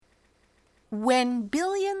When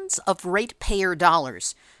billions of ratepayer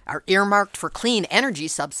dollars are earmarked for clean energy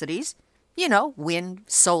subsidies, wind,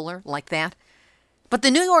 solar, like that, but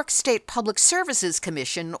the New York State Public Services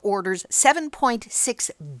Commission orders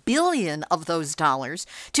 $7.6 billion of those dollars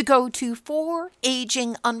to go to 4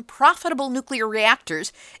 aging, unprofitable nuclear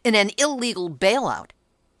reactors in an illegal bailout,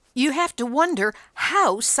 you have to wonder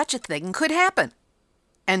how such a thing could happen.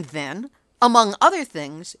 And then, among other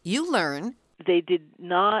things, you learn they did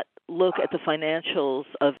not look at the financials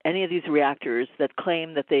of any of these reactors that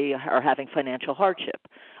claim that they are having financial hardship.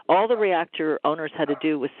 All the reactor owners had to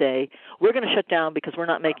do was say, we're going to shut down because we're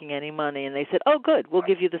not making any money. And they said, oh, good, we'll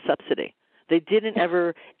give you the subsidy. They didn't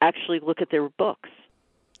ever actually look at their books.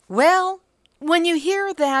 Well, when you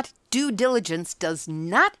hear that due diligence does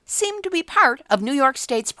not seem to be part of New York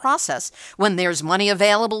State's process when there's money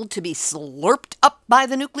available to be slurped up by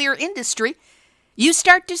the nuclear industry, you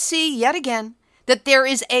start to see yet again that there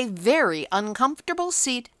is a very uncomfortable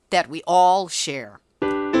seat that we all share.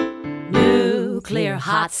 Nuclear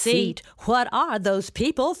hot seat, what are those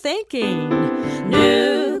people thinking?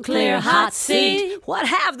 Nuclear hot seat, what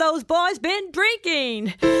have those boys been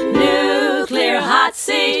drinking? Nuclear hot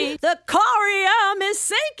seat, the corium is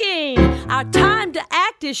sinking. Our time to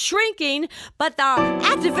act is shrinking, but our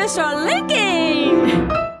activists are linking.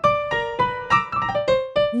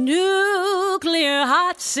 Nuclear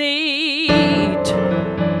hot seat,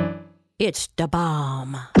 it's the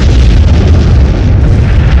bomb.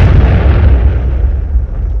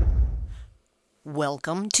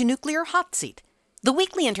 Welcome to Nuclear Hot Seat, the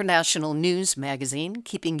weekly international news magazine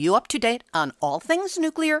keeping you up to date on all things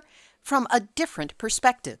nuclear from a different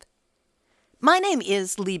perspective. My name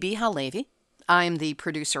is Libbe HaLevy. I'm the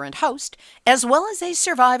producer and host, as well as a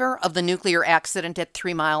survivor of the nuclear accident at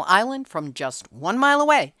 3 Mile Island from just 1 mile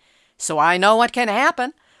away. So I know what can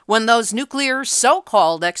happen when those nuclear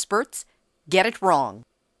so-called experts get it wrong.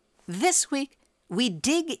 This week, we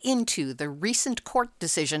dig into the recent court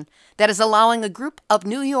decision that is allowing a group of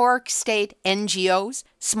New York State NGOs,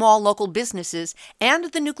 small local businesses,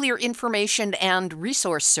 and the Nuclear Information and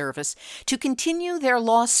Resource Service to continue their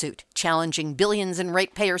lawsuit challenging billions in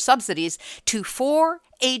ratepayer subsidies to 4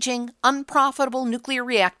 aging, unprofitable nuclear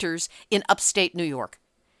reactors in upstate New York.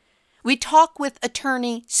 We talk with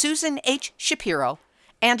attorney Susan H. Shapiro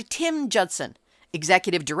and Tim Judson,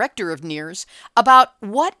 Executive Director of NIRS, about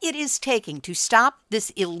what it is taking to stop this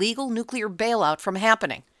illegal nuclear bailout from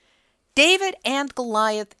happening. David and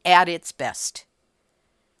Goliath at its best.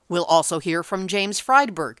 We'll also hear from James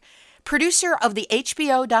Friedberg, producer of the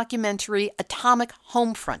HBO documentary Atomic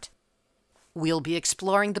Homefront. We'll be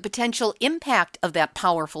exploring the potential impact of that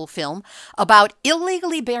powerful film about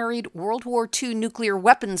illegally buried World War II nuclear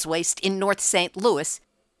weapons waste in North St. Louis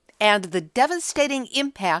and the devastating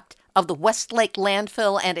impact of the Westlake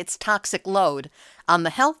landfill and its toxic load on the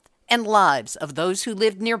health and lives of those who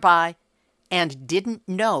lived nearby and didn't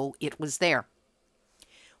know it was there.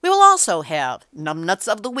 We will also have Numbnuts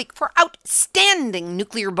of the Week for outstanding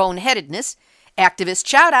nuclear boneheadedness, activist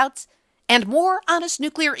shout-outs, and more honest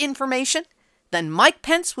nuclear information than Mike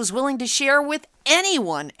Pence was willing to share with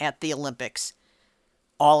anyone at the Olympics.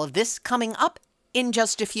 All of this coming up in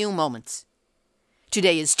just a few moments.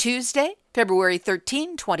 Today is Tuesday, February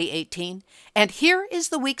 13, 2018, and here is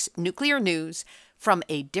the week's nuclear news from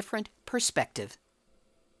a different perspective.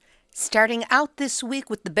 Starting out this week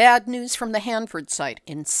with the bad news from the Hanford site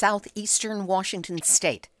in southeastern Washington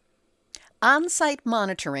state. On-site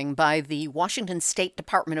monitoring by the Washington State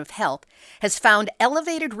Department of Health has found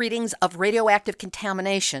elevated readings of radioactive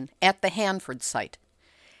contamination at the Hanford site.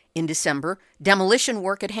 In December, demolition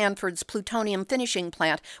work at Hanford's plutonium finishing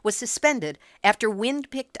plant was suspended after wind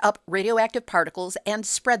picked up radioactive particles and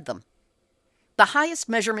spread them. The highest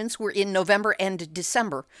measurements were in November and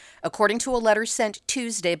December, according to a letter sent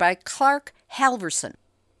Tuesday by Clark Halverson,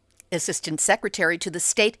 Assistant Secretary to the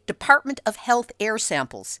State Department of Health air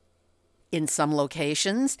samples. In some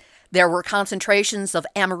locations, there were concentrations of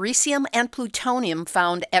americium and plutonium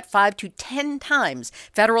found at 5 to 10 times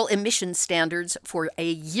federal emission standards for a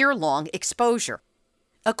year-long exposure.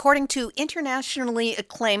 According to internationally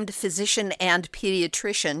acclaimed physician and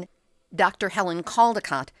pediatrician Dr. Helen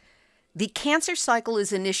Caldicott, the cancer cycle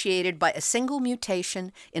is initiated by a single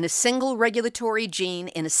mutation in a single regulatory gene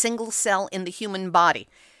in a single cell in the human body.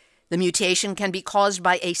 The mutation can be caused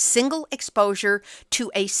by a single exposure to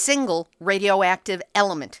a single radioactive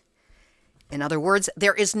element. In other words,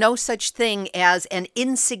 there is no such thing as an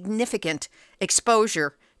insignificant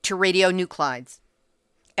exposure to radionuclides.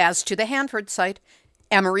 As to the Hanford site,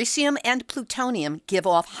 americium and plutonium give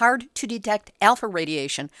off hard-to-detect alpha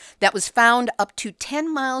radiation that was found up to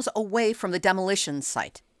 10 miles away from the demolition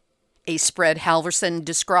site. a spread Halverson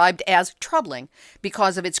described as troubling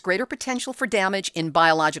because of its greater potential for damage in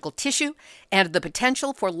biological tissue and the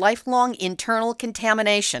potential for lifelong internal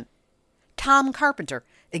contamination. Tom Carpenter,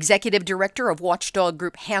 executive director of watchdog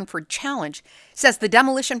group Hanford Challenge, says the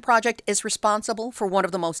demolition project is responsible for one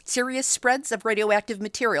of the most serious spreads of radioactive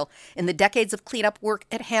material in the decades of cleanup work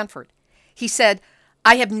at Hanford. He said,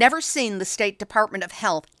 "I have never seen the State Department of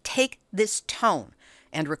Health take this tone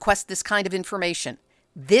and request this kind of information.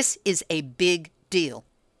 This is a big deal."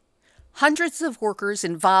 Hundreds of workers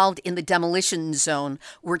involved in the demolition zone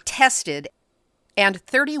were tested, and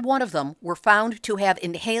 31 of them were found to have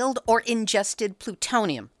inhaled or ingested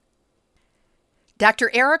plutonium.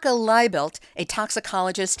 Dr. Erica Leibelt, a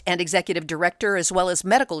toxicologist and executive director as well as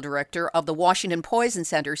medical director of the Washington Poison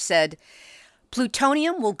Center, said,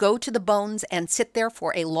 "Plutonium will go to the bones and sit there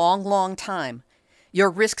for a long, long time. Your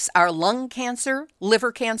risks are lung cancer,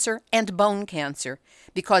 liver cancer, and bone cancer,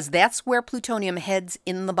 because that's where plutonium heads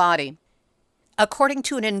in the body." According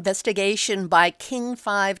to an investigation by King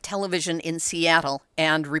 5 Television in Seattle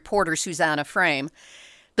and reporter Susanna Frame,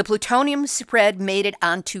 the plutonium spread made it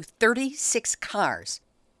onto 36 cars.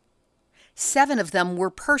 7 of them were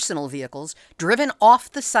personal vehicles driven off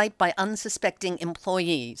the site by unsuspecting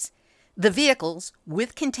employees. The vehicles,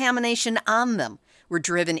 with contamination on them, were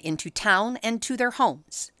driven into town and to their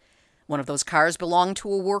homes. One of those cars belonged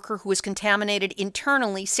to a worker who was contaminated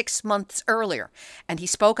internally 6 months earlier, and he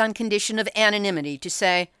spoke on condition of anonymity to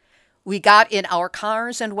say, "We got in our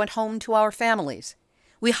cars and went home to our families.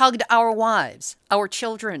 We hugged our wives, our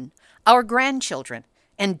children, our grandchildren,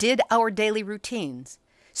 and did our daily routines.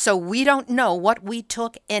 So we don't know what we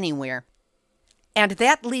took anywhere." And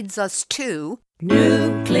that leads us to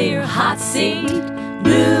Nuclear hot seat,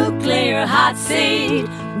 nuclear hot seat,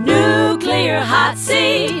 nuclear hot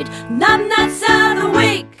seat, numbnuts of the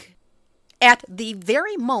week. At the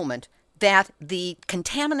very moment that the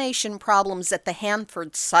contamination problems at the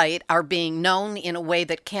Hanford site are being known in a way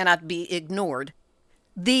that cannot be ignored,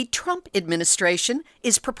 the Trump administration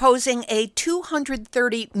is proposing a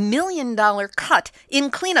 $230 million cut in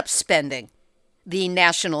cleanup spending. The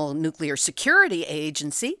National Nuclear Security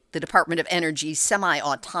Agency, the Department of Energy's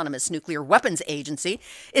semi-autonomous nuclear weapons agency,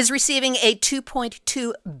 is receiving a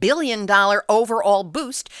 $2.2 billion overall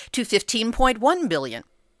boost to $15.1 billion.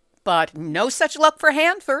 But no such luck for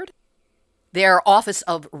Hanford. Their Office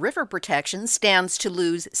of River Protection stands to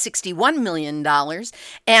lose $61 million,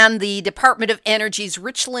 and the Department of Energy's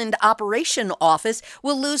Richland Operation Office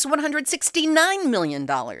will lose $169 million.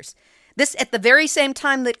 This at the very same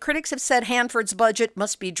time that critics have said Hanford's budget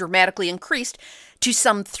must be dramatically increased to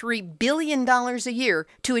some $3 billion a year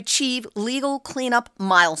to achieve legal cleanup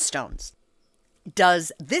milestones.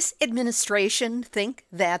 Does this administration think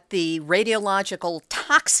that the radiological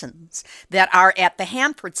toxins that are at the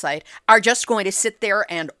Hanford site are just going to sit there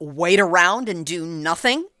and wait around and do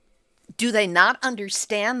nothing? Do they not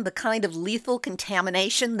understand the kind of lethal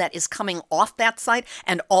contamination that is coming off that site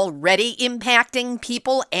and already impacting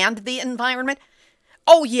people and the environment?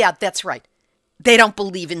 Oh, yeah, that's right. They don't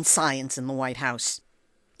believe in science in the White House.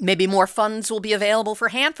 Maybe more funds will be available for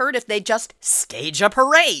Hanford if they just stage a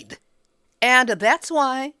parade. And that's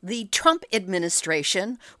why the Trump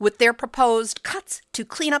administration, with their proposed cuts to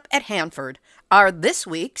clean up at Hanford, are this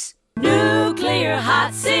week's Nuclear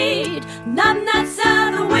hot seat, numbnuts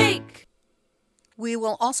of the week. We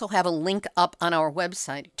will also have a link up on our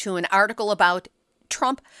website to an article about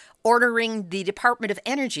Trump ordering the Department of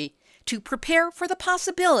Energy to prepare for the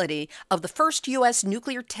possibility of the first U.S.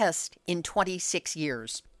 nuclear test in 26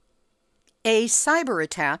 years. A cyber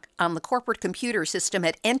attack on the corporate computer system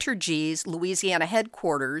at Entergy's Louisiana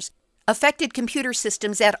headquarters affected computer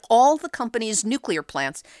systems at all the company's nuclear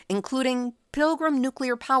plants, including Pilgrim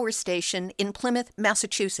Nuclear Power Station in Plymouth,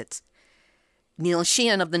 Massachusetts. Neil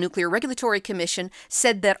Sheehan of the Nuclear Regulatory Commission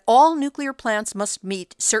said that all nuclear plants must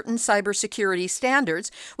meet certain cybersecurity standards,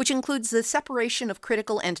 which includes the separation of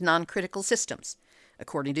critical and non-critical systems.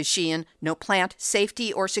 According to Sheehan, no plant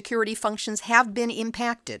safety or security functions have been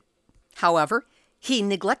impacted. However, he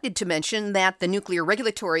neglected to mention that the Nuclear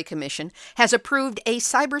Regulatory Commission has approved a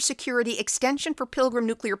cybersecurity extension for Pilgrim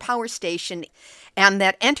Nuclear Power Station and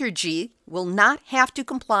that Entergy will not have to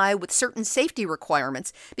comply with certain safety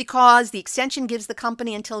requirements because the extension gives the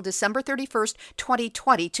company until December 31st,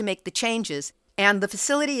 2020 to make the changes, and the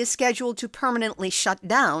facility is scheduled to permanently shut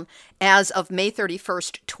down as of May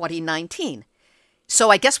 31st, 2019. So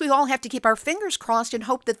I guess we all have to keep our fingers crossed and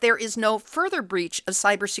hope that there is no further breach of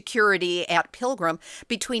cybersecurity at Pilgrim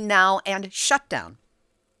between now and shutdown.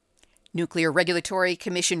 Nuclear Regulatory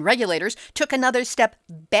Commission regulators took another step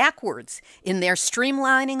backwards in their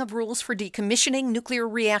streamlining of rules for decommissioning nuclear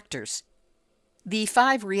reactors. The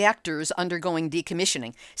 5 reactors undergoing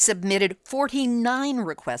decommissioning submitted 49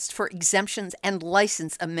 requests for exemptions and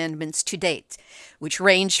license amendments to date, which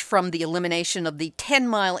ranged from the elimination of the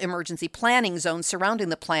 10-mile emergency planning zone surrounding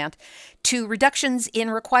the plant to reductions in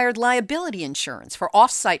required liability insurance for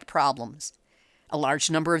off-site problems. A large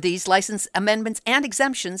number of these license amendments and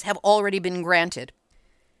exemptions have already been granted.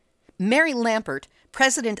 Mary Lampert,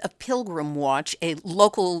 president of Pilgrim Watch, a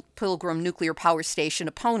local Pilgrim nuclear power station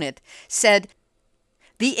opponent, said,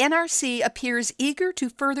 "The NRC appears eager to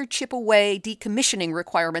further chip away decommissioning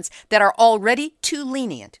requirements that are already too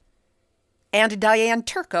lenient." And Diane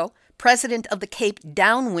Turco, president of the Cape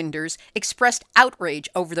Downwinders, expressed outrage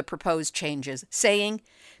over the proposed changes, saying,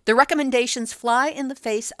 "The recommendations fly in the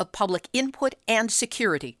face of public input and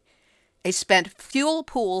security. A spent fuel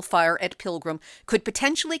pool fire at Pilgrim could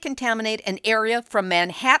potentially contaminate an area from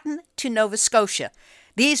Manhattan to Nova Scotia.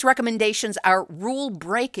 These recommendations are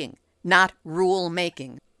rule-breaking, not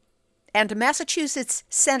rule-making." And Massachusetts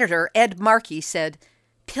Senator Ed Markey said,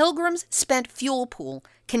 "Pilgrim's spent fuel pool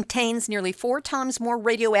contains nearly 4 times more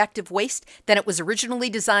radioactive waste than it was originally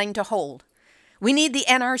designed to hold. We need the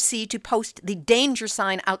NRC to post the danger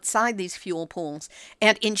sign outside these fuel pools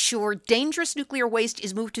and ensure dangerous nuclear waste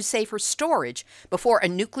is moved to safer storage before a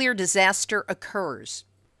nuclear disaster occurs."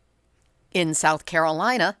 In South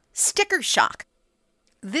Carolina, sticker shock.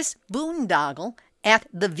 This boondoggle at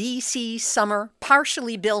the VC Summer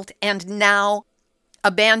partially built and now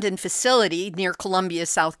abandoned facility near Columbia,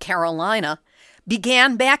 South Carolina,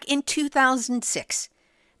 began back in 2006.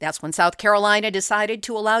 That's when South Carolina decided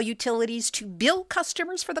to allow utilities to bill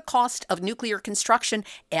customers for the cost of nuclear construction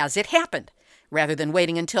as it happened, rather than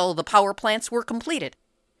waiting until the power plants were completed.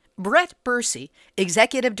 Brett Bursey,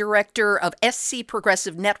 executive director of SC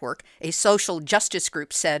Progressive Network, a social justice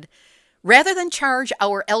group, said, "Rather than charge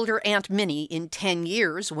our elder Aunt Minnie in 10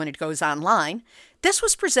 years when it goes online, this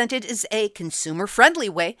was presented as a consumer-friendly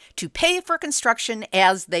way to pay for construction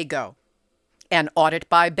as they go." An audit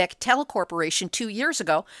by Bechtel Corporation 2 years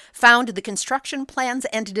ago found the construction plans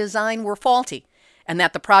and design were faulty and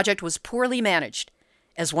that the project was poorly managed.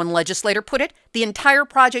 As one legislator put it, the entire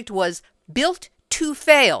project was built to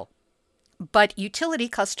fail. But utility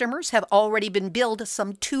customers have already been billed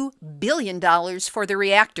some $2 billion for the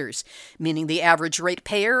reactors, meaning the average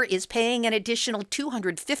ratepayer is paying an additional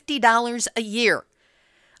 $250 a year.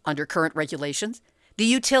 Under current regulations, the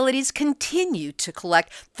utilities continue to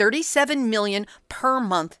collect $37 million per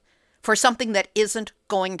month for something that isn't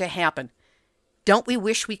going to happen. Don't we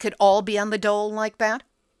wish we could all be on the dole like that?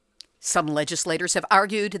 Some legislators have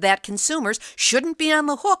argued that consumers shouldn't be on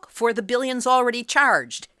the hook for the billions already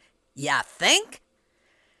charged. Ya think?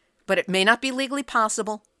 But it may not be legally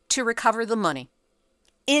possible to recover the money.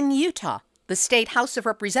 In Utah, the State House of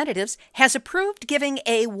Representatives has approved giving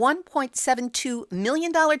a $1.72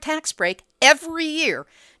 million tax break every year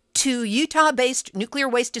to Utah-based nuclear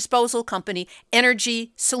waste disposal company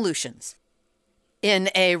Energy Solutions. In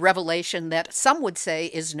a revelation that some would say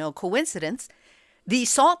is no coincidence, the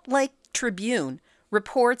Salt Lake Tribune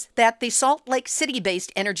reports that the Salt Lake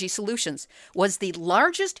City-based Energy Solutions was the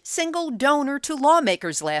largest single donor to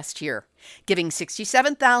lawmakers last year, giving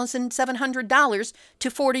 $67,700 to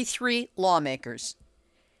 43 lawmakers.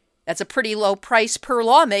 That's a pretty low price per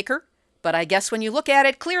lawmaker, but I guess when you look at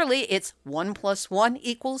it clearly, it's 1 + 1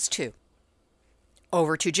 = 2.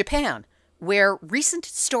 Over to Japan, where recent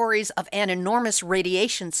stories of an enormous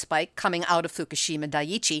radiation spike coming out of Fukushima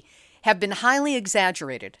Daiichi have been highly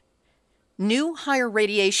exaggerated. New higher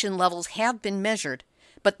radiation levels have been measured,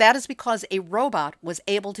 but that is because a robot was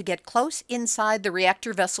able to get close inside the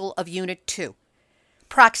reactor vessel of Unit 2.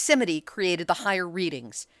 Proximity created the higher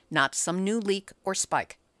readings, not some new leak or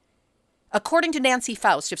spike. According to Nancy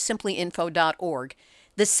Faust of simplyinfo.org,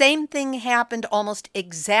 the same thing happened almost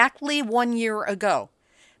exactly 1 year ago,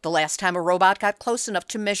 the last time a robot got close enough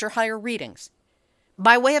to measure higher readings.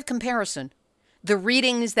 By way of comparison, the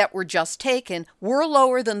readings that were just taken were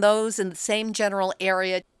lower than those in the same general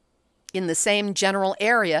area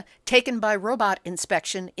taken by robot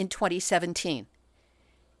inspection in 2017.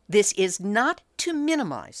 This is not to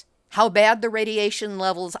minimize how bad the radiation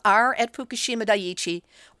levels are at Fukushima Daiichi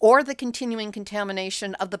or the continuing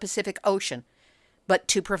contamination of the Pacific Ocean, but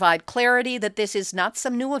to provide clarity that this is not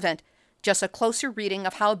some new event, just a closer reading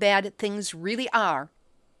of how bad things really are.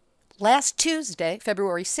 Last Tuesday,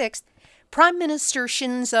 February 6th, Prime Minister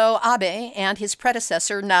Shinzo Abe and his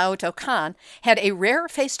predecessor, Naoto Kan, had a rare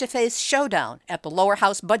face-to-face showdown at the lower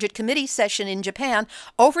house budget committee session in Japan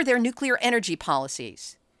over their nuclear energy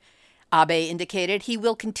policies. Abe indicated he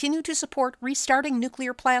will continue to support restarting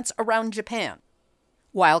nuclear plants around Japan,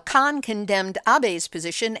 while Khan condemned Abe's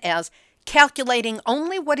position as calculating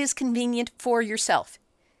only what is convenient for yourself.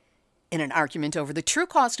 In an argument over the true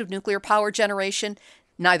cost of nuclear power generation,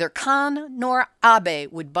 neither Khan nor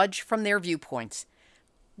Abe would budge from their viewpoints.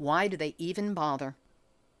 Why do they even bother?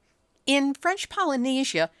 In French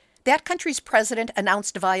Polynesia, that country's president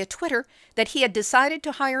announced via Twitter that he had decided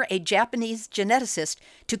to hire a Japanese geneticist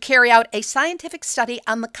to carry out a scientific study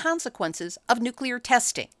on the consequences of nuclear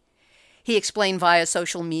testing. He explained via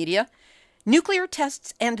social media, nuclear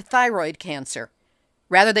tests and thyroid cancer.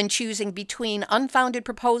 Rather than choosing between unfounded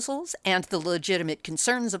proposals and the legitimate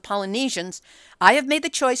concerns of Polynesians, I have made the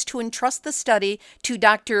choice to entrust the study to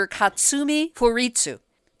Dr. Katsumi Furitsu,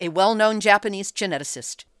 a well-known Japanese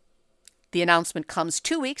geneticist. The announcement comes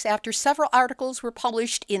 2 weeks after several articles were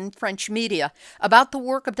published in French media about the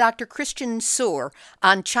work of Dr. Christian Sour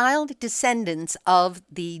on child descendants of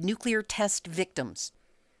the nuclear test victims.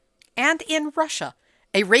 And in Russia,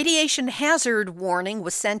 a radiation hazard warning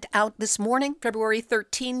was sent out this morning, February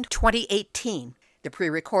 13, 2018. The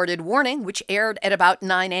pre-recorded warning, which aired at about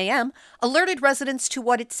 9 a.m., alerted residents to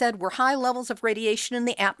what it said were high levels of radiation in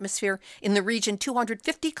the atmosphere in the region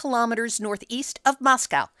 250 kilometers northeast of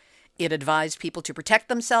Moscow. It advised people to protect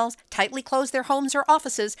themselves, tightly close their homes or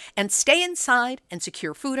offices, and stay inside and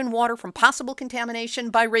secure food and water from possible contamination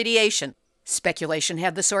by radiation. Speculation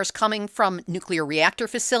had the source coming from nuclear reactor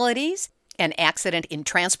facilities, an accident in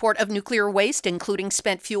transport of nuclear waste, including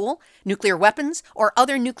spent fuel, nuclear weapons, or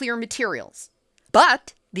other nuclear materials.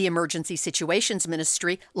 But the Emergency Situations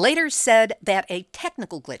Ministry later said that a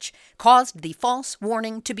technical glitch caused the false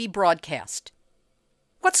warning to be broadcast.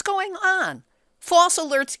 What's going on? False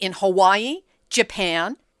alerts in Hawaii,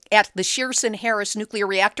 Japan, at the Shearson-Harris nuclear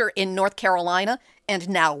reactor in North Carolina, and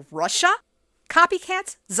now Russia?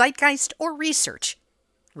 Copycats, zeitgeist, or research?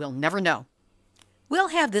 We'll never know. We'll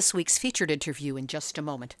have this week's featured interview in just a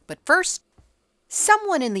moment, but first,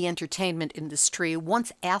 someone in the entertainment industry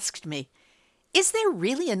once asked me, is there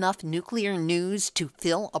really enough nuclear news to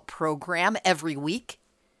fill a program every week?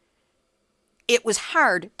 It was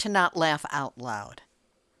hard to not laugh out loud.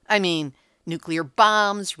 I mean, nuclear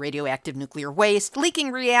bombs, radioactive nuclear waste,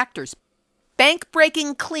 leaking reactors,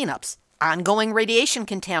 bank-breaking cleanups, ongoing radiation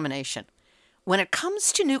contamination. When it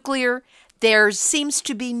comes to nuclear, there seems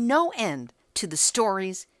to be no end to the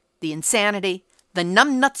stories, the insanity, the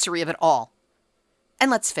numbnutsery of it all.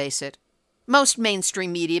 And let's face it, most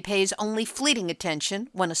mainstream media pays only fleeting attention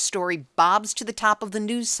when a story bobs to the top of the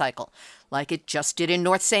news cycle, like it just did in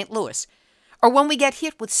North St. Louis, or when we get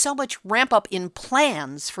hit with so much ramp-up in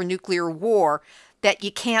plans for nuclear war that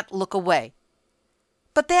you can't look away.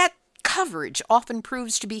 But that coverage often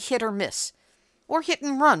proves to be hit or miss, or hit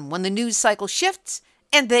and run when the news cycle shifts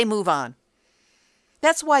and they move on.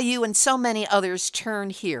 That's why you and so many others turn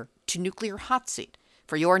here to Nuclear Hot Seat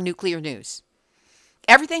for your nuclear news.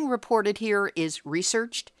 Everything reported here is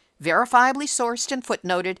researched, verifiably sourced, and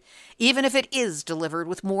footnoted, even if it is delivered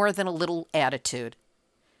with more than a little attitude.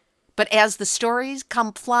 But as the stories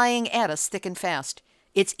come flying at us thick and fast,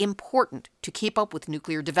 it's important to keep up with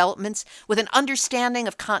nuclear developments with an understanding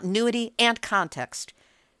of continuity and context.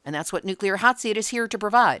 And that's what Nuclear Hot Seat is here to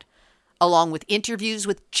provide, along with interviews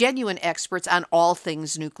with genuine experts on all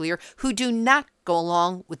things nuclear who do not go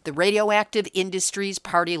along with the radioactive industry's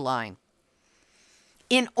party line.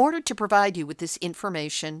 In order to provide you with this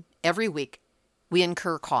information every week, we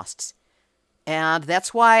incur costs. And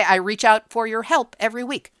that's why I reach out for your help every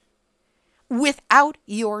week. Without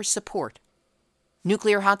your support,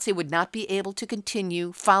 Nuclear Hot Seat would not be able to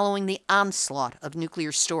continue following the onslaught of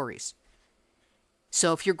nuclear stories.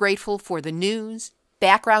 So if you're grateful for the news,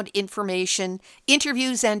 background information,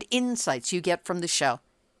 interviews, and insights you get from the show,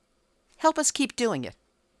 help us keep doing it.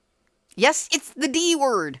 Yes, it's the D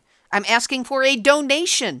word. I'm asking for a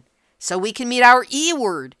donation so we can meet our E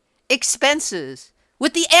word, expenses,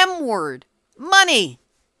 with the M word, money.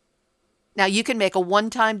 Now, you can make a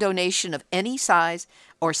one-time donation of any size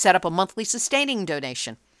or set up a monthly sustaining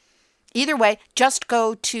donation. Either way, just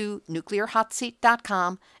go to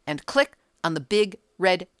nuclearhotseat.com and click on the big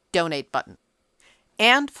red donate button.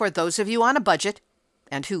 And for those of you on a budget,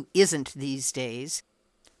 and who isn't these days,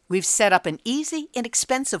 we've set up an easy,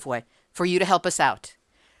 inexpensive way for you to help us out.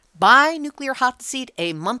 Buy Nuclear Hot Seat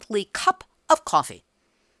a monthly cup of coffee.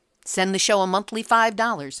 Send the show a monthly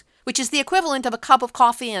 $5, which is the equivalent of a cup of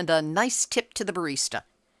coffee and a nice tip to the barista.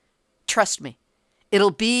 Trust me,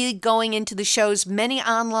 it'll be going into the show's many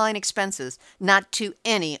online expenses, not to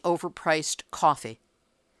any overpriced coffee.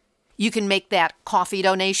 You can make that coffee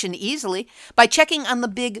donation easily by checking on the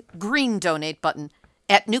big green donate button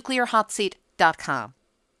at nuclearhotseat.com.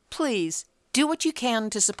 Please do what you can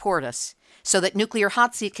to support us so that Nuclear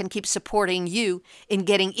Hot Seat can keep supporting you in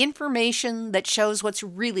getting information that shows what's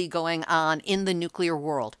really going on in the nuclear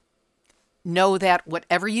world. Know that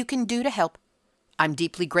whatever you can do to help, I'm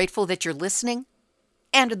deeply grateful that you're listening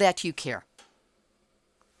and that you care.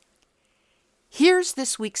 Here's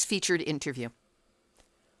this week's featured interview.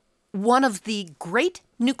 One of the great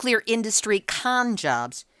nuclear industry con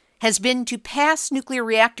jobs has been to pass nuclear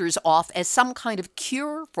reactors off as some kind of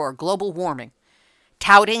cure for global warming,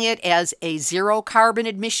 touting it as a zero-carbon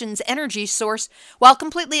emissions energy source while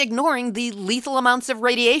completely ignoring the lethal amounts of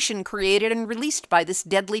radiation created and released by this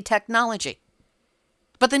deadly technology.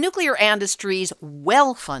 But the nuclear industry's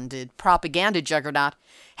well-funded propaganda juggernaut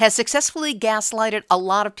has successfully gaslighted a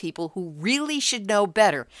lot of people who really should know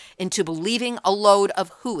better into believing a load of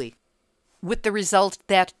hooey, with the result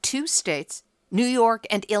that 2 states, New York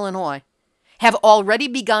and Illinois, have already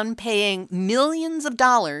begun paying millions of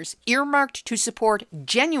dollars earmarked to support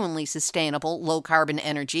genuinely sustainable low-carbon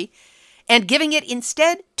energy and giving it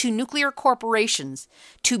instead to nuclear corporations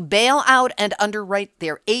to bail out and underwrite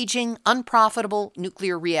their aging, unprofitable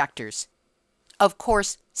nuclear reactors. Of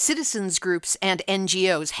course, citizens groups and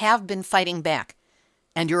NGOs have been fighting back,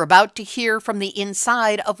 and you're about to hear from the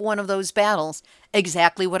inside of one of those battles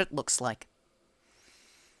exactly what it looks like.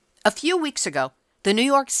 A few weeks ago, the New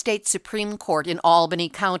York State Supreme Court in Albany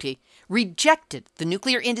County rejected the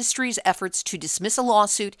nuclear industry's efforts to dismiss a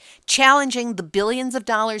lawsuit challenging the billions of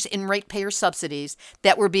dollars in ratepayer subsidies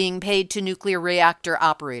that were being paid to nuclear reactor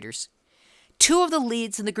operators. 2 of the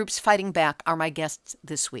leads in the groups fighting back are my guests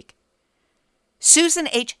this week. Susan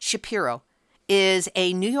H. Shapiro is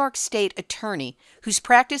a New York State attorney whose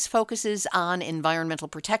practice focuses on environmental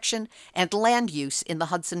protection and land use in the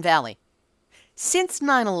Hudson Valley. Since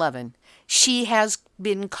 9/11, she has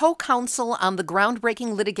been co-counsel on the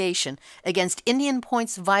groundbreaking litigation against Indian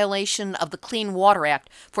Point's violation of the Clean Water Act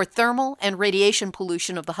for thermal and radiation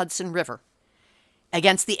pollution of the Hudson River,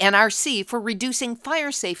 against the NRC for reducing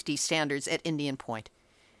fire safety standards at Indian Point.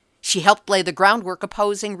 She helped lay the groundwork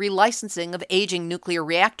opposing relicensing of aging nuclear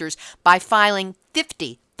reactors by filing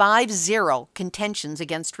 50 contentions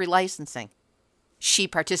against relicensing. She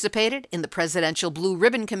participated in the Presidential Blue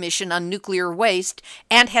Ribbon Commission on Nuclear Waste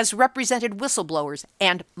and has represented whistleblowers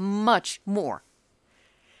and much more.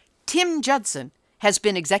 Tim Judson has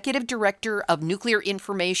been Executive Director of Nuclear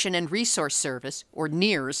Information and Resource Service, or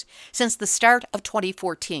NIRS, since the start of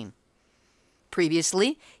 2014.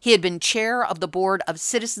 Previously, he had been chair of the board of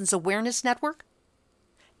Citizens Awareness Network,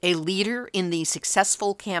 a leader in the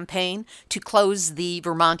successful campaign to close the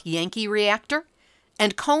Vermont Yankee reactor,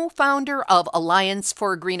 and co-founder of Alliance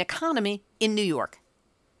for a Green Economy in New York.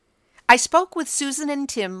 I spoke with Susan and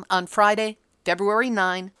Tim on Friday, February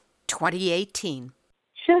 9, 2018.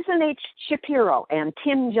 Susan H. Shapiro and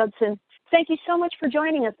Tim Judson, thank you so much for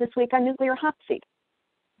joining us this week on Nuclear Hot Seat.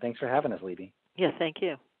 Thanks for having us, Libby. Yes, thank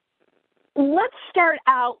you. Let's start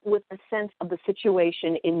out with a sense of the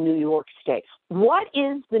situation in New York State. What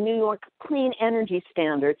is the New York Clean Energy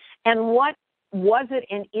Standard, and what was it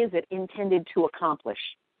and is it intended to accomplish?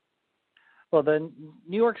 Well, the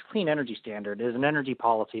New York's Clean Energy Standard is an energy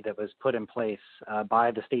policy that was put in place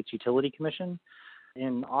by the state's Utility Commission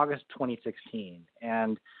in August 2016.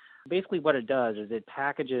 And basically what it does is it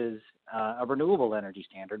packages a renewable energy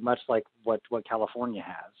standard, much like what California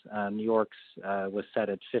has. New York's was set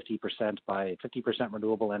at 50%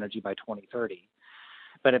 renewable energy by 2030.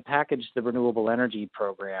 But it packaged the renewable energy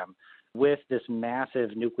program with this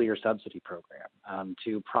massive nuclear subsidy program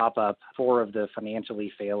to prop up 4 of the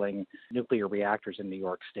financially failing nuclear reactors in New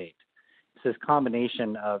York State. It's this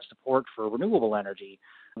combination of support for renewable energy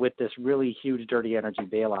with this really huge dirty energy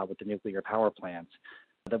bailout with the nuclear power plants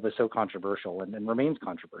that was so controversial and remains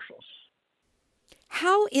controversial.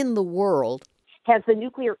 How in the world has the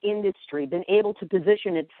nuclear industry been able to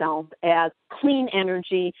position itself as clean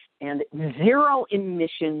energy and zero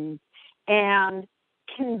emissions and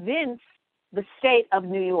convince the state of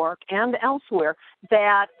New York and elsewhere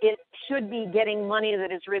that it should be getting money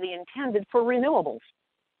that is really intended for renewables?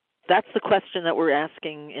 That's the question that we're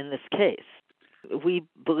asking in this case. We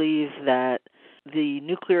believe that the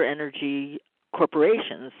nuclear energy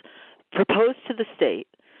corporations proposed to the state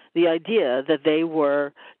the idea that they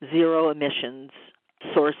were zero emissions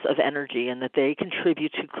source of energy and that they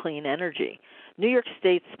contribute to clean energy. New York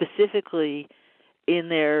State specifically in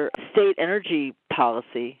their state energy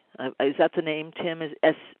policy, is that the name, Tim? Is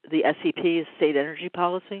the SEP is State Energy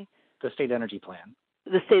Policy? The State Energy Plan.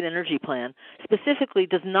 The State Energy Plan specifically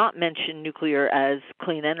does not mention nuclear as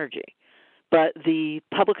clean energy, but the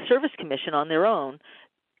Public Service Commission on their own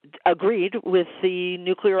agreed with the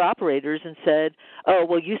nuclear operators and said, oh,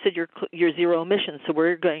 well, you said you're zero emissions, so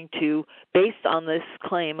we're going to, based on this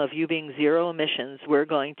claim of you being zero emissions, we're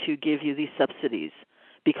going to give you these subsidies,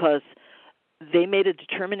 because they made a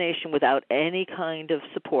determination without any kind of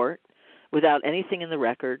support, without anything in the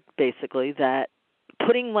record, basically, that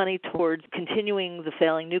putting money towards continuing the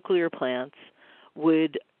failing nuclear plants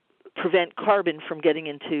would prevent carbon from getting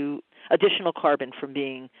into additional carbon from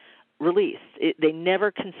being released. They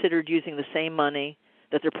never considered using the same money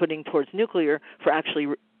that they're putting towards nuclear for actually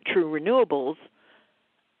true renewables,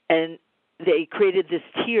 and they created this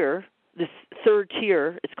tier, this third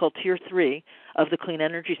tier, it's called Tier 3 of the Clean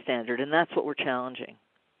Energy Standard, and that's what we're challenging.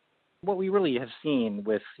 What we really have seen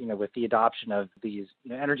with the adoption of these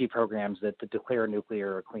energy programs that declare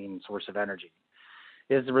nuclear a clean source of energy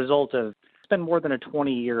is the result of, it's been more than a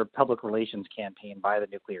 20-year public relations campaign by the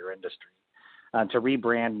nuclear industry to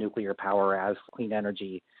rebrand nuclear power as clean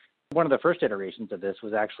energy. One of the first iterations of this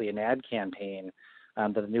was actually an ad campaign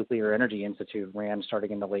that the Nuclear Energy Institute ran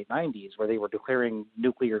starting in the late 90s, where they were declaring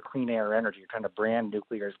nuclear clean air energy, trying to brand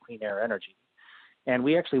nuclear as clean air energy. And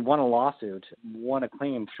we actually won a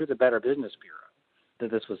claim through the Better Business Bureau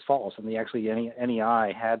that this was false, and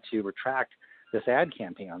NEI had to retract this ad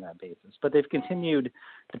campaign on that basis. But they've continued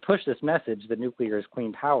to push this message that nuclear is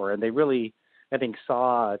clean power, and they really, I think,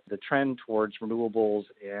 saw the trend towards renewables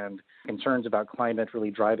and concerns about climate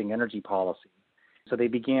really driving energy policy. So they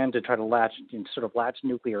began to try to latch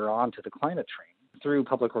nuclear onto the climate train through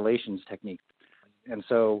public relations techniques. And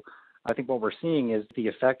so I think what we're seeing is the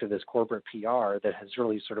effect of this corporate PR that has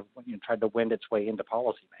really tried to wend its way into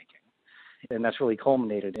policymaking. And that's really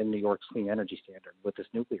culminated in New York's Clean Energy Standard with this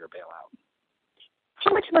nuclear bailout.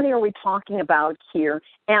 How much money are we talking about here,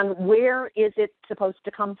 and where is it supposed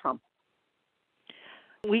to come from?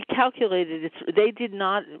 We calculated it. They did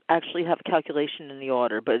not actually have a calculation in the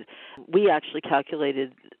order, but we actually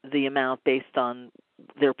calculated the amount based on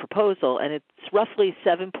their proposal, and it's roughly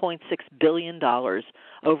 $7.6 billion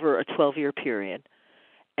over a 12-year period.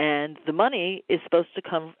 And the money is supposed to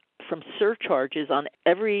come from surcharges on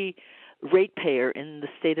every ratepayer in the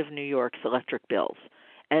state of New York's electric bills.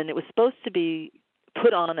 And it was supposed to be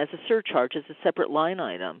put on as a surcharge, as a separate line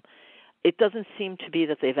item. It doesn't seem to be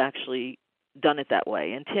that they've actually done it that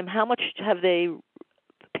way. And Tim, how much have they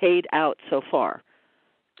paid out so far?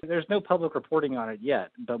 There's no public reporting on it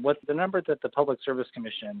yet, but what the number that the Public Service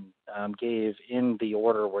Commission gave in the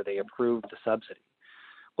order where they approved the subsidy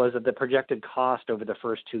was that the projected cost over the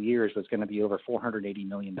first 2 years was going to be over $480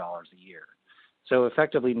 million a year. So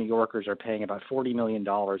effectively, New Yorkers are paying about $40 million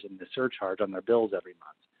in the surcharge on their bills every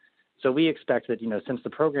month. So we expect that, since the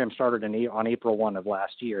program started on April 1 of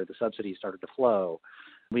last year, the subsidies started to flow.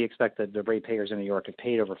 We expect that the ratepayers in New York have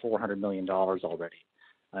paid over $400 million already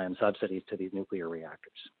in subsidies to these nuclear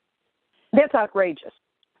reactors. That's outrageous.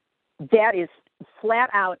 That is flat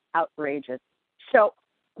out outrageous. So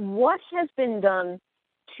what has been done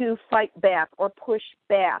to fight back or push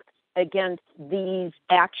back against these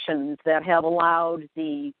actions that have allowed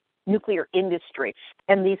the nuclear industry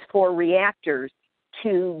and these 4 reactors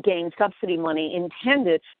to gain subsidy money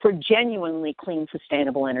intended for genuinely clean,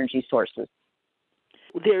 sustainable energy sources?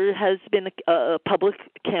 There has been a public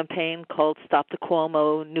campaign called Stop the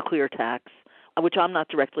Cuomo Nuclear Tax, which I'm not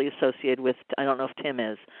directly associated with. I don't know if Tim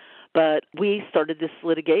is. But we started this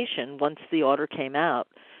litigation once the order came out,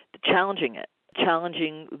 challenging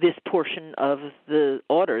this portion of the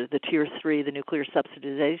order, the Tier 3, the nuclear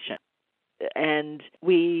subsidization. And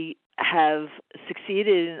we have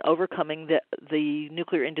succeeded in overcoming the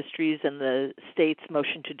nuclear industries and the state's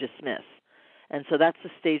motion to dismiss. And so that's the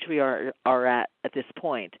stage we are at this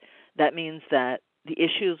point. That means that the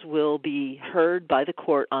issues will be heard by the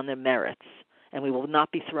court on their merits, and we will not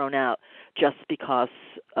be thrown out just because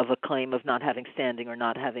of a claim of not having standing or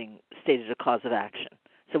not having stated a cause of action.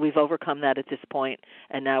 So we've overcome that at this point,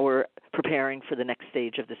 and now we're preparing for the next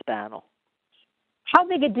stage of this battle. How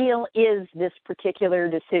big a deal is this particular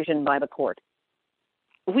decision by the court?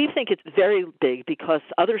 We think it's very big because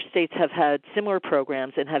other states have had similar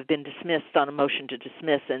programs and have been dismissed on a motion to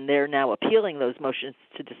dismiss, and they're now appealing those motions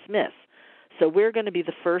to dismiss. So we're going to be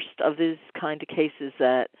the first of these kind of cases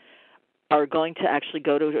that are going to actually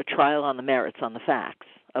go to a trial on the merits, on the facts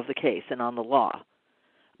of the case and on the law.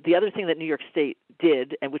 The other thing that New York State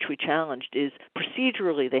did, and which we challenged, is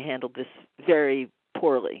procedurally they handled this very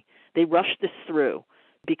poorly. They rushed this through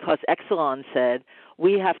because Exelon said,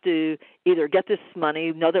 we have to either get this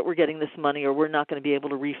money, know that we're getting this money, or we're not going to be able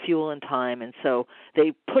to refuel in time. And so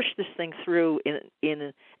they pushed this thing through in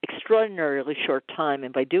an extraordinarily short time,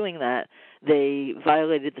 and by doing that, they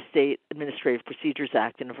violated the State Administrative Procedures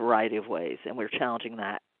Act in a variety of ways, and we're challenging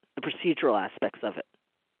that the procedural aspects of it.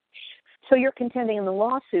 So you're contending in the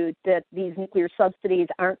lawsuit that these nuclear subsidies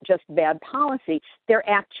aren't just bad policy, they're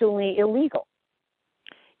actually illegal.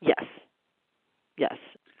 Yes. Yes.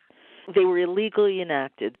 They were illegally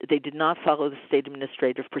enacted. They did not follow the State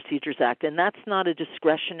Administrative Procedures Act, and that's not a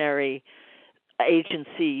discretionary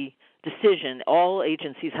agency decision. All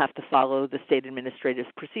agencies have to follow the State Administrative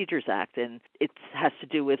Procedures Act, and it has to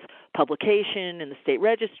do with publication in the state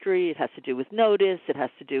registry, it has to do with notice, it has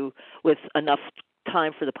to do with enough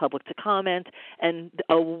time for the public to comment, and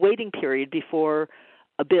a waiting period before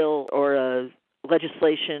a bill or a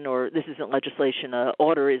legislation, or this isn't legislation, an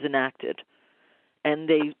order is enacted. And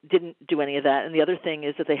they didn't do any of that. And the other thing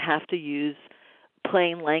is that they have to use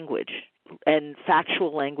plain language and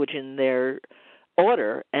factual language in their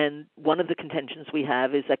order. And one of the contentions we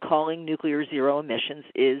have is that calling nuclear zero emissions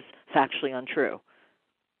is factually untrue.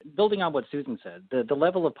 Building on what Susan said, the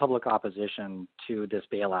level of public opposition to this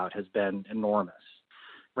bailout has been enormous,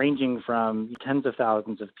 ranging from tens of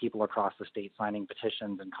thousands of people across the state signing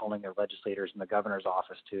petitions and calling their legislators in the governor's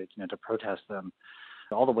office to protest them,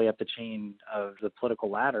 all the way up the chain of the political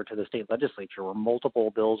ladder to the state legislature, where multiple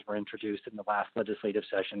bills were introduced in the last legislative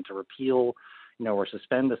session to repeal, or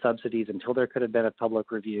suspend the subsidies until there could have been a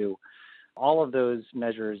public review. All of those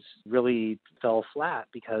measures really fell flat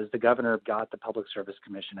because the governor got the Public Service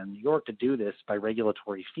Commission in New York to do this by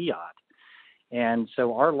regulatory fiat. And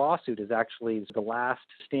so our lawsuit is actually the last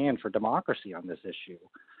stand for democracy on this issue,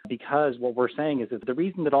 because what we're saying is that the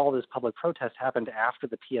reason that all this public protest happened after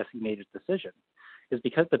the PSC made its decision is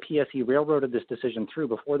because the PSC railroaded this decision through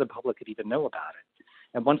before the public could even know about it.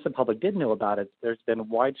 And once the public did know about it, there's been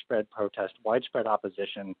widespread protest, widespread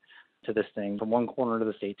opposition to this thing from one corner of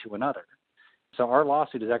the state to another. So our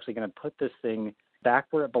lawsuit is actually going to put this thing back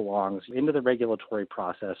where it belongs, into the regulatory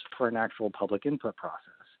process for an actual public input process.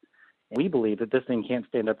 And we believe that this thing can't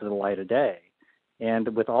stand up to the light of day.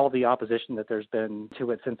 And with all the opposition that there's been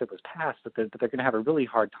to it since it was passed, that they're going to have a really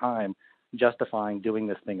hard time justifying doing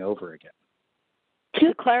this thing over again.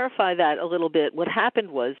 To clarify that a little bit, what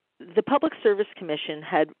happened was the Public Service Commission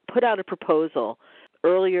had put out a proposal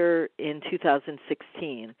earlier in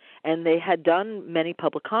 2016, and they had done many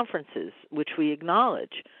public conferences, which we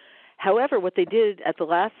acknowledge. However, what they did at the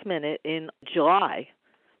last minute in July,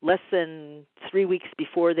 less than 3 weeks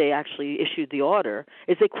before they actually issued the order,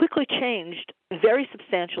 is they quickly changed very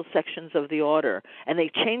substantial sections of the order, and they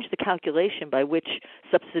changed the calculation by which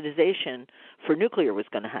subsidization for nuclear was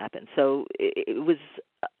going to happen. So it was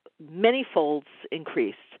many folds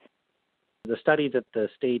increased. The study that the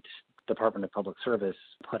State Department of Public Service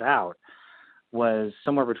put out was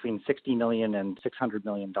somewhere between $60 million and $600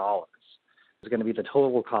 million. It was going to be the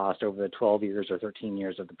total cost over the 12 years or 13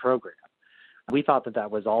 years of the program. We thought that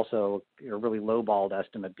that was also a really low-balled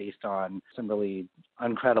estimate based on some really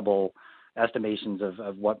uncredible estimations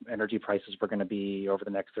of what energy prices were going to be over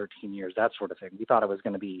the next 13 years, that sort of thing. We thought it was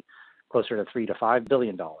going to be closer to $3 to $5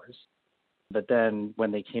 billion. But then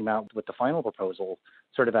when they came out with the final proposal,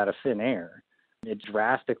 sort of out of thin air, it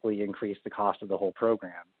drastically increased the cost of the whole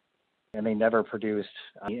program. And they never produced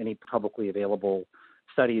any publicly available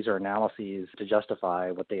studies or analyses to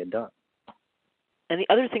justify what they had done. And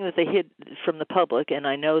the other thing that they hid from the public, and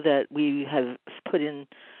I know that we have put in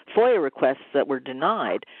FOIA requests that were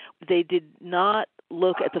denied, they did not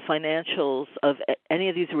look at the financials of any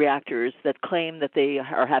of these reactors that claim that they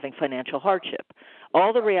are having financial hardship.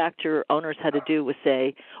 All the reactor owners had to do was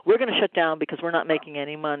say, we're going to shut down because we're not making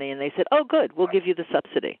any money. And they said, oh, good, we'll give you the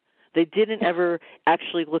subsidy. They didn't ever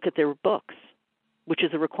actually look at their books, which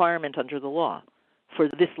is a requirement under the law for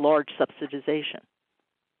this large subsidization.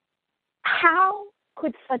 How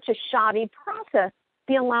could such a shoddy process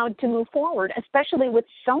be allowed to move forward, especially with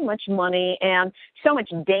so much money and so much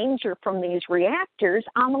danger from these reactors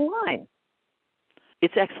on the line?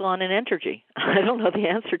 It's Exelon and Entergy. I don't know the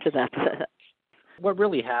answer to that. What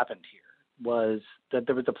really happened here was that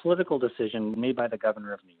there was a political decision made by the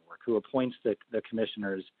governor of New York, who appoints the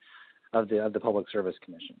commissioners of the Public Service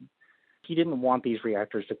Commission. He didn't want these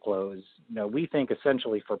reactors to close, we think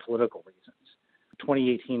essentially for political reasons.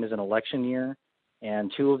 2018 is an election year,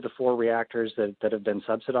 and 2 of the 4 reactors that have been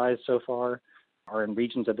subsidized so far are in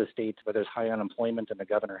regions of the state where there's high unemployment and the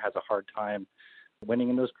governor has a hard time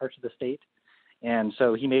winning in those parts of the state. And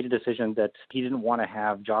so he made a decision that he didn't want to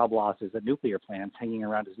have job losses at nuclear plants hanging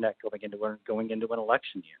around his neck going into an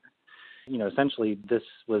election year. Essentially, this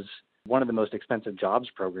was one of the most expensive jobs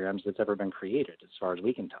programs that's ever been created, as far as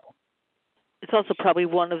we can tell. It's also probably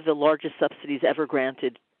one of the largest subsidies ever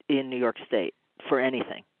granted in New York State for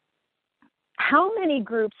anything. How many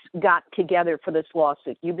groups got together for this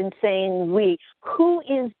lawsuit? You've been saying we. Who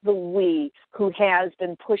is the we who has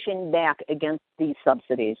been pushing back against these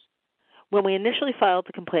subsidies? When we initially filed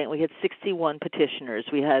the complaint, we had 61 petitioners.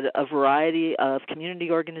 We had a variety of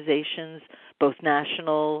community organizations, both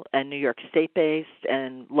national and New York State-based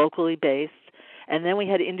and locally based. And then we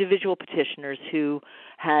had individual petitioners who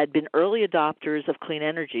had been early adopters of clean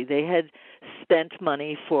energy. They had spent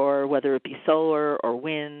money for whether it be solar or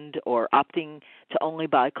wind or opting to only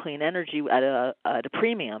buy clean energy at a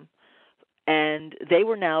premium. And they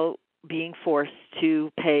were now being forced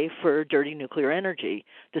to pay for dirty nuclear energy,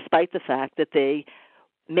 despite the fact that they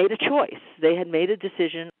made a choice. They had made a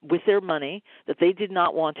decision with their money that they did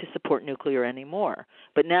not want to support nuclear anymore.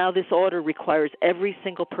 But now this order requires every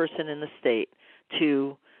single person in the state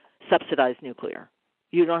to subsidize nuclear.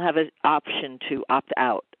 You don't have an option to opt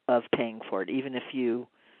out of paying for it, even if you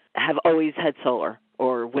have always had solar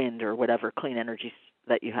or wind or whatever clean energy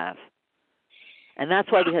that you have. And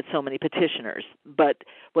that's why we had so many petitioners. But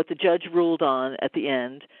what the judge ruled on at the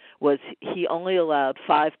end was he only allowed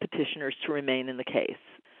 5 petitioners to remain in the case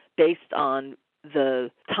based on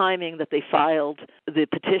the timing that they filed the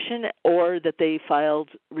petition or that they filed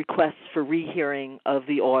requests for rehearing of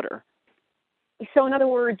the order. So in other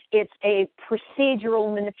words, it's a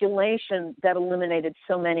procedural manipulation that eliminated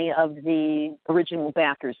so many of the original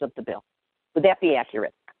backers of the bill. Would that be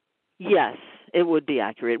accurate? Yes, it would be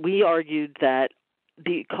accurate. We argued that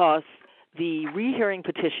because the rehearing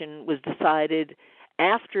petition was decided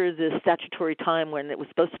after the statutory time when it was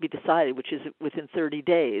supposed to be decided, which is within 30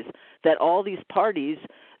 days, that all these parties,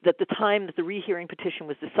 that the time that the rehearing petition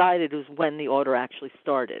was decided was when the order actually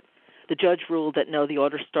started. The judge ruled that no, the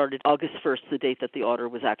order started August 1st, the date that the order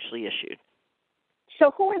was actually issued.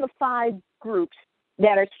 So who are the 5 groups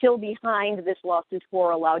that are still behind this lawsuit who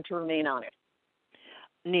are allowed to remain on it?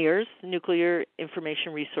 NIRS, Nuclear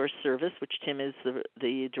Information Resource Service, which Tim is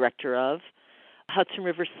the director of, Hudson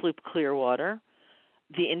River Sloop Clearwater,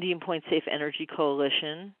 the Indian Point Safe Energy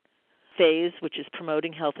Coalition, PHASE, which is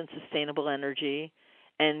Promoting Health and Sustainable Energy,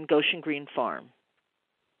 and Goshen Green Farm.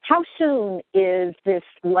 How soon is this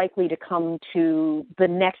likely to come to the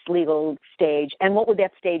next legal stage, and what would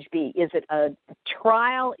that stage be? Is it a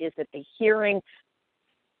trial? Is it a hearing?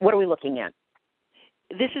 What are we looking at?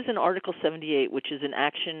 This is an Article 78, which is an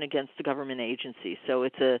action against the government agency. So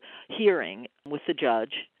it's a hearing with the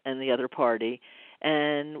judge and the other party.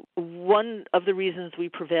 And one of the reasons we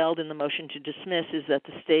prevailed in the motion to dismiss is that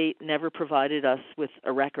the state never provided us with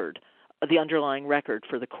a record, the underlying record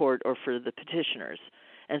for the court or for the petitioners.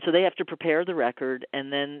 And so they have to prepare the record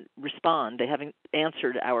and then respond. They haven't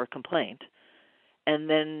answered our complaint. And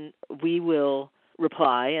then we will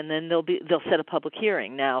reply, and then they'll set a public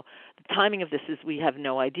hearing. Now, the timing of this is we have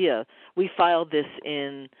no idea. We filed this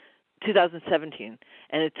in 2017,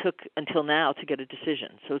 and it took until now to get a decision.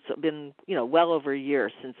 So it's been, well over a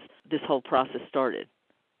year since this whole process started.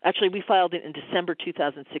 Actually, we filed it in December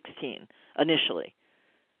 2016 initially,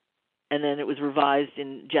 and then it was revised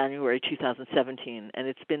in January 2017, and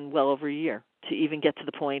it's been well over a year to even get to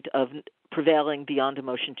the point of prevailing beyond a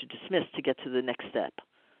motion to dismiss to get to the next step.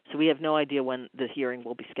 So we have no idea when the hearing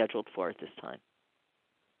will be scheduled for at this time.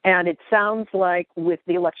 And it sounds like with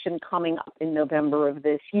the election coming up in November of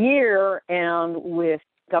this year and with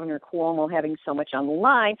Governor Cuomo having so much on the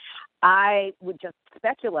line, I would just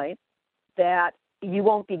speculate that you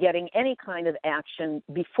won't be getting any kind of action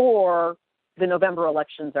before the November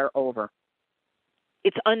elections are over.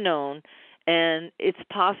 It's unknown, and it's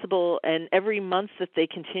possible, and every month that they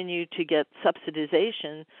continue to get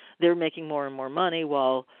subsidization, they're making more and more money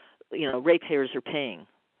while, ratepayers are paying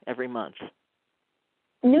every month.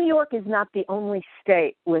 New York is not the only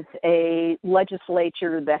state with a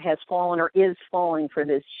legislature that has fallen or is falling for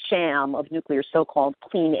this sham of nuclear so-called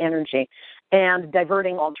clean energy and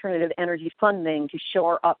diverting alternative energy funding to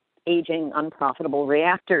shore up aging, unprofitable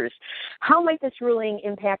reactors. How might this ruling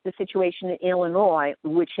impact the situation in Illinois,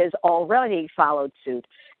 which has already followed suit,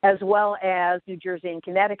 as well as New Jersey and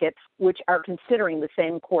Connecticut, which are considering the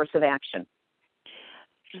same course of action?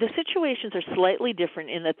 The situations are slightly different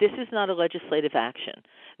in that this is not a legislative action.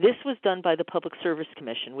 This was done by the Public Service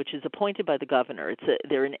Commission, which is appointed by the governor.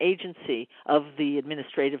 They're an agency of the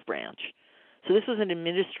administrative branch. So this was an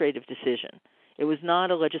administrative decision. It was not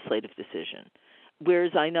a legislative decision.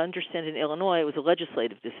 Whereas I understand in Illinois it was a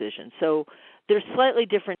legislative decision. So they're slightly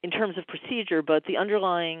different in terms of procedure, but the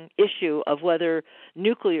underlying issue of whether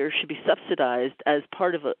nuclear should be subsidized as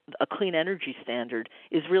part of a clean energy standard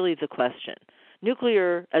is really the question.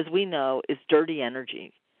 Nuclear, as we know, is dirty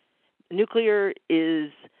energy. Nuclear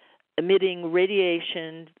is emitting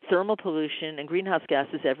radiation, thermal pollution, and greenhouse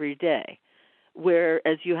gases every day.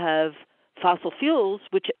 whereas you have fossil fuels,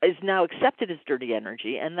 which is now accepted as dirty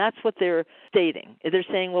energy, and that's what they're stating. They're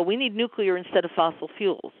saying, well, we need nuclear instead of fossil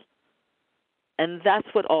fuels. And that's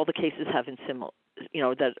what all the cases have in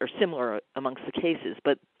that are similar amongst the cases,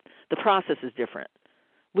 but the process is different.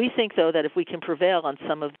 We think, though, that if we can prevail on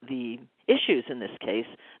some of the issues in this case,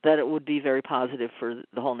 that it would be very positive for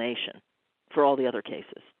the whole nation, for all the other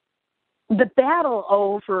cases. The battle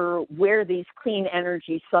over where these clean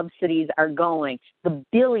energy subsidies are going, the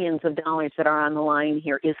billions of dollars that are on the line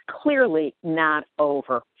here, is clearly not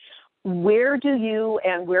over. Where do you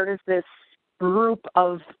and where does this group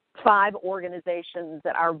of 5 organizations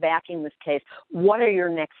that are backing this case, what are your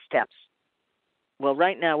next steps? Well,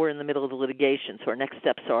 right now we're in the middle of the litigation, so our next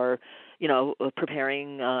steps are,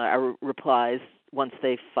 preparing our replies once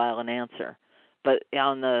they file an answer. But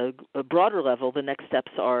on the broader level, the next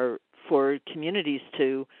steps are for communities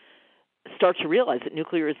to start to realize that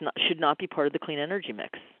nuclear should not be part of the clean energy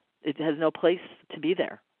mix. It has no place to be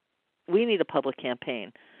there. We need a public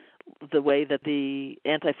campaign. The way that the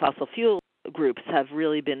anti-fossil fuel groups have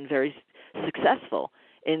really been very successful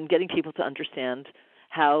in getting people to understand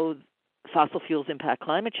how fossil fuels impact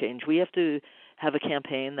climate change. We have to have a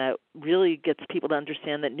campaign that really gets people to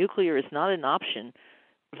understand that nuclear is not an option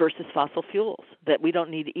versus fossil fuels, that we don't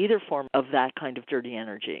need either form of that kind of dirty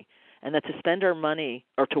energy, and that to spend our money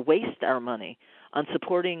or to waste our money on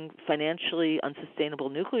supporting financially unsustainable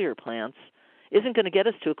nuclear plants isn't going to get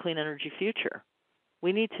us to a clean energy future.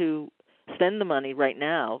 We need to spend the money right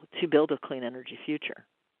now to build a clean energy future.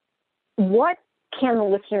 What can the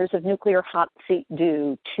listeners of Nuclear Hot Seat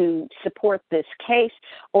do to support this case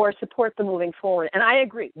or support the moving forward? And I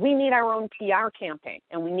agree, we need our own PR campaign,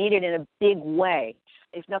 and we need it in a big way.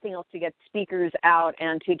 If nothing else, to get speakers out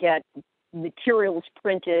and to get materials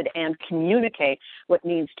printed and communicate what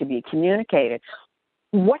needs to be communicated.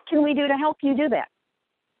 What can we do to help you do that?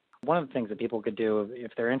 One of the things that people could do,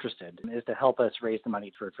 if they're interested, is to help us raise the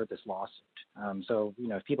money for this lawsuit. So,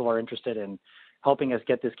 if people are interested in helping us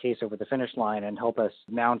get this case over the finish line and help us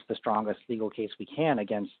mount the strongest legal case we can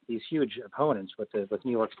against these huge opponents with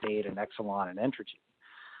New York State and Exelon and Entergy,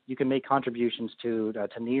 you can make contributions to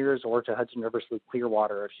NERS or to Hudson River Sloop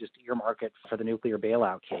Clearwater, if you just earmark it for the nuclear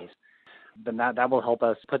bailout case. Then that will help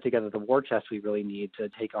us put together the war chest we really need to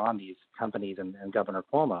take on these companies and Governor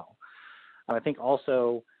Cuomo. I think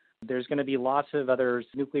also there's going to be lots of other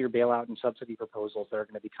nuclear bailout and subsidy proposals that are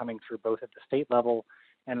going to be coming through both at the state level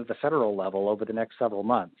and at the federal level over the next several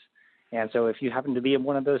months. And so if you happen to be in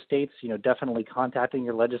one of those states, definitely contacting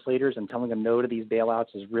your legislators and telling them no to these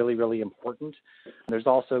bailouts is really, really important. There's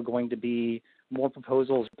also going to be more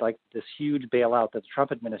proposals like this huge bailout that the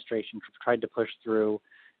Trump administration tried to push through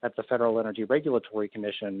at the Federal Energy Regulatory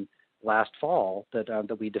Commission last fall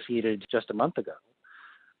that we defeated just a month ago.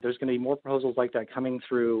 There's going to be more proposals like that coming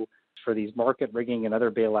through for these market rigging and other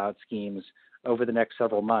bailout schemes over the next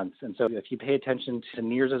several months. And so if you pay attention to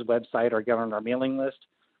NERS's website or get on our mailing list,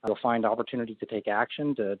 you'll find opportunity to take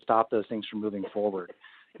action to stop those things from moving forward.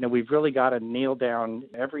 We've really got to nail down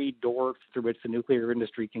every door through which the nuclear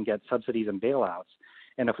industry can get subsidies and bailouts.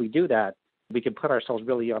 And if we do that, we can put ourselves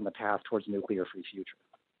really on the path towards a nuclear-free future.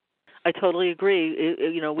 I totally agree.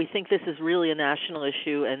 We think this is really a national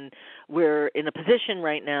issue, and we're in a position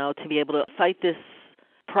right now to be able to fight this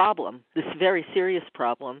problem, this very serious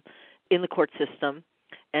problem, in the court system.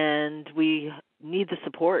 And we need the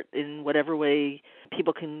support in whatever way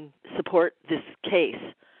people can support this case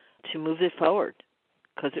to move it forward,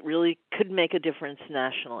 because it really could make a difference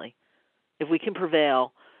nationally. If we can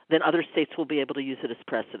prevail, then other states will be able to use it as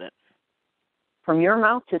precedent. From your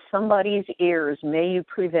mouth to somebody's ears, may you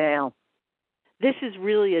prevail. This is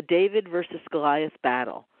really a David versus Goliath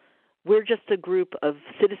battle. We're just a group of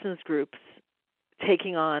citizens groups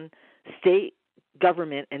taking on state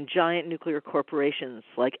government and giant nuclear corporations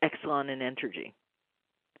like Exelon and Entergy.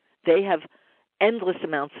 They have endless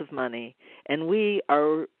amounts of money, and we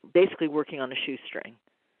are basically working on a shoestring.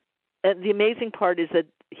 And the amazing part is that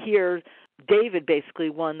here, David basically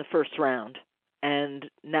won the first round, and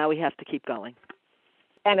now we have to keep going.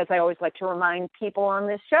 And as I always like to remind people on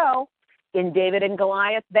this show, in David and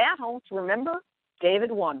Goliath battles, remember,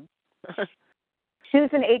 David won.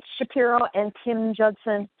 Susan H. Shapiro and Tim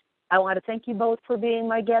Judson, I want to thank you both for being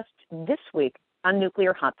my guests this week on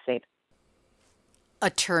Nuclear Hot Seat.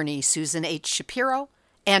 Attorney Susan H. Shapiro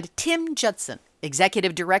and Tim Judson,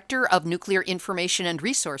 Executive Director of Nuclear Information and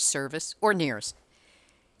Resource Service, or NIRS.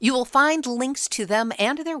 You will find links to them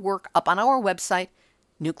and their work up on our website,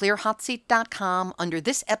 nuclearhotseat.com, under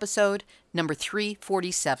this episode, number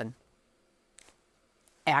 347.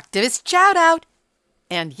 Activist shout out!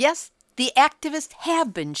 And yes, the activists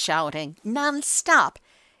have been shouting nonstop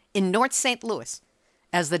in North St. Louis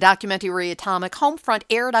as the documentary Atomic Homefront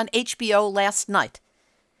aired on HBO last night.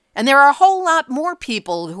 And there are a whole lot more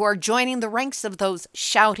people who are joining the ranks of those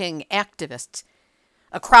shouting activists.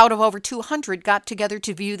 A crowd of over 200 got together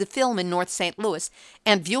to view the film in North St. Louis,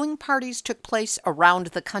 and viewing parties took place around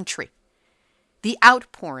the country. The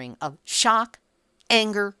outpouring of shock,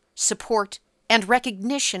 anger, support, and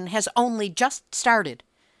recognition has only just started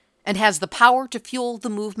and has the power to fuel the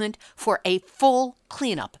movement for a full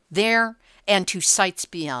cleanup there and to sites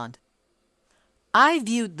beyond. I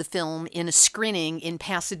viewed the film in a screening in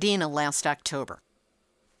Pasadena last October.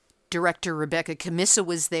 Director Rebecca Camissa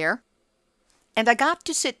was there, and I got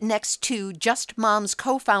to sit next to Just Mom's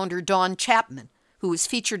co-founder Dawn Chapman, who was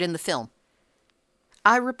featured in the film.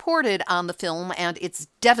 I reported on the film and its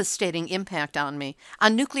devastating impact on me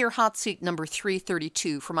on Nuclear Hot Seat number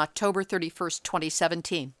 332 from October 31st,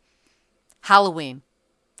 2017. Halloween.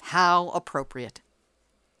 How appropriate.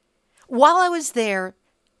 While I was there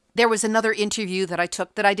was another interview that I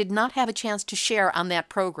took that I did not have a chance to share on that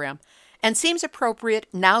program, and seems appropriate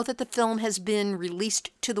now that the film has been released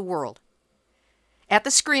to the world. At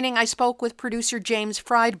the screening, I spoke with producer James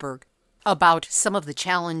Friedberg about some of the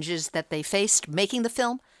challenges that they faced making the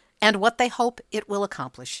film and what they hope it will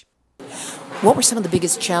accomplish. What were some of the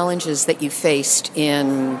biggest challenges that you faced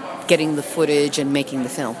in getting the footage and making the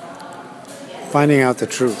film? Finding out the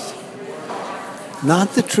truth.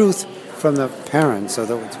 Not the truth from the parents or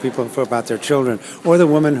the people about their children, or the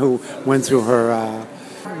woman who went through her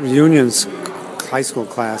reunions high school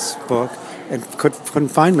class book and couldn't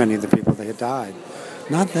find many of the people that had died.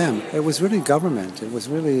 Not them. It was really government. It was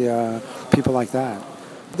really people like that.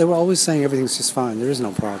 They were always saying everything's just fine. There is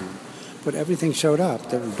no problem. But everything showed up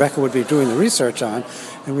that Rebecca would be doing the research on,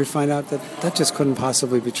 and we'd find out that that just couldn't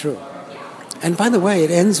possibly be true. And by the way,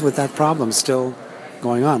 it ends with that problem still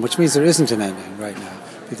going on, which means there isn't an ending right now,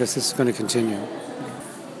 because this is going to continue.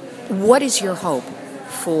 What is your hope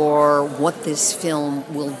for what this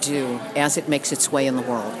film will do as it makes its way in the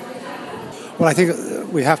world? Well, I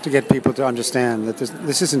think we have to get people to understand that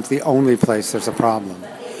this isn't the only place there's a problem.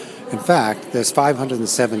 In fact, there's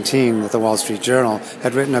 517 that the Wall Street Journal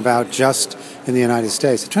had written about just in the United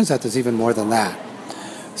States. It turns out there's even more than that.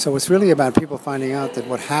 So it's really about people finding out that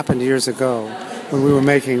what happened years ago when we were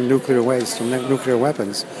making nuclear waste from nuclear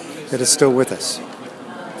weapons, that is still with us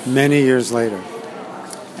many years later.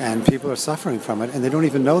 And people are suffering from it, and they don't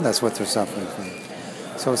even know that's what they're suffering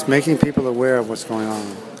from. So it's making people aware of what's going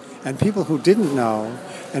on. And people who didn't know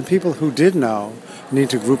and people who did know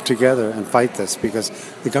need to group together and fight this, because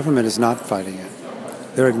the government is not fighting it.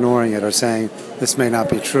 They're ignoring it or saying this may not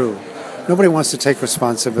be true. Nobody wants to take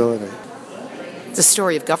responsibility. It's a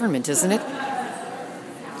story of government, isn't it?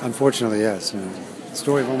 Unfortunately, yes. The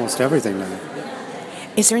story of almost everything now.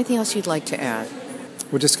 Is there anything else you'd like to add?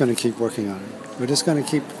 We're just going to keep working on it. We're just going to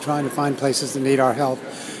keep trying to find places that need our help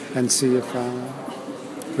and see if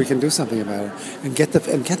we can do something about it, and get the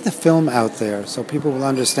film out there so people will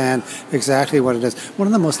understand exactly what it is. One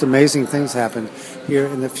of the most amazing things happened here,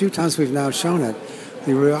 in the few times we've now shown it,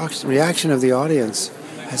 the reaction of the audience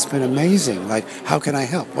has been amazing. Like, how can I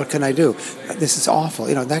help? What can I do? This is awful.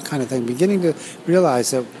 That kind of thing. Beginning to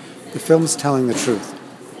realize that the film's telling the truth.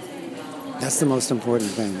 That's the most important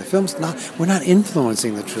thing. We're not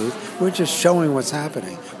influencing the truth. We're just showing what's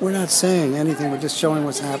happening. We're not saying anything. We're just showing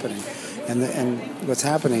what's happening. And what's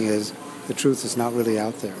happening is the truth is not really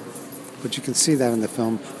out there. But you can see that in the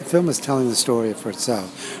film. The film is telling the story for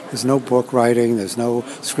itself. There's no book writing. There's no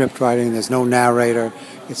script writing. There's no narrator.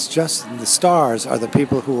 It's just the stars are the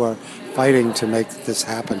people who are fighting to make this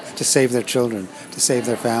happen, to save their children, to save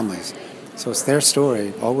their families. So it's their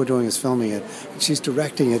story. All we're doing is filming it. And she's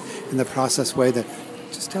directing it in the process way that,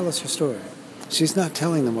 just tell us your story. She's not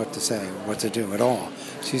telling them what to say or what to do at all.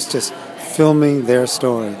 She's just filming their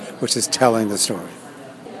story, which is telling the story.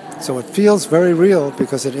 So it feels very real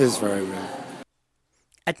because it is very real.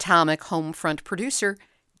 Atomic Homefront producer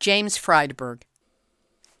James Friedberg.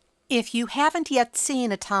 If you haven't yet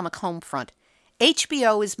seen Atomic Homefront,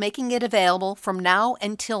 HBO is making it available from now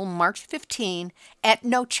until March 15 at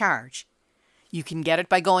no charge. You can get it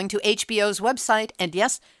by going to HBO's website, and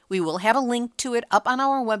yes, we will have a link to it up on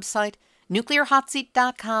our website,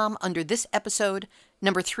 nuclearhotseat.com, under this episode,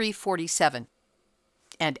 number 347.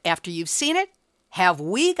 And after you've seen it, have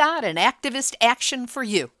we got an activist action for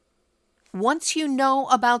you? Once you know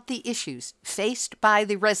about the issues faced by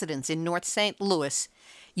the residents in North St. Louis,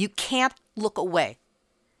 you can't look away.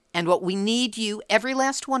 And what we need you, every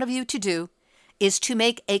last one of you, to do is to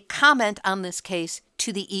make a comment on this case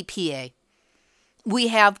to the EPA. We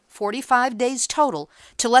have 45 days total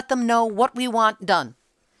to let them know what we want done.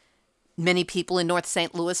 Many people in North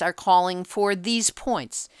St. Louis are calling for these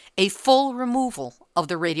points: a full removal of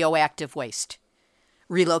the radioactive waste,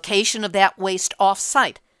 relocation of that waste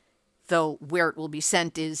off-site, though where it will be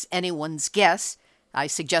sent is anyone's guess. I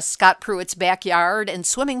suggest Scott Pruitt's backyard and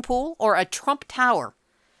swimming pool or a Trump Tower.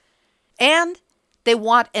 And they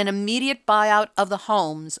want an immediate buyout of the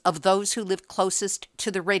homes of those who live closest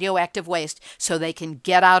to the radioactive waste so they can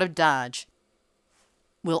get out of Dodge.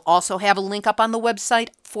 We'll also have a link up on the website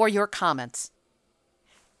for your comments.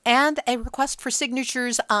 And a request for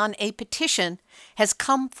signatures on a petition has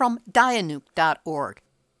come from Dianuke.org.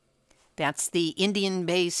 That's the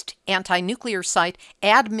Indian-based anti-nuclear site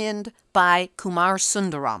adminned by Kumar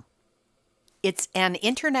Sundaram. It's an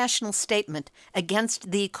international statement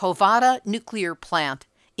against the Kovada nuclear plant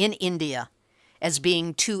in India as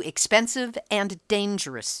being too expensive and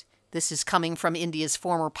dangerous. This is coming from India's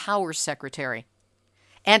former power secretary.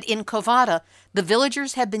 And in Kovada, the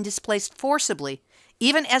villagers have been displaced forcibly,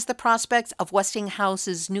 even as the prospects of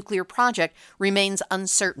Westinghouse's nuclear project remains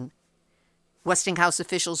uncertain. Westinghouse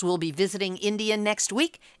officials will be visiting India next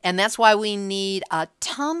week, and that's why we need a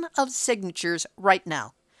ton of signatures right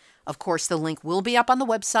now. Of course, the link will be up on the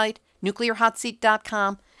website,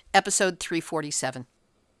 nuclearhotseat.com, episode 347.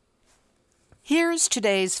 Here's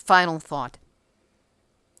today's final thought.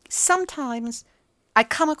 Sometimes I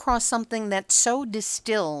come across something that so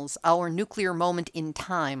distills our nuclear moment in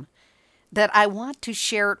time that I want to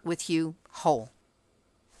share it with you whole.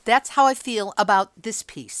 That's how I feel about this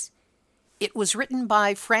piece. It was written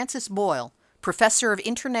by Francis Boyle, professor of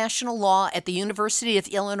international law at the University of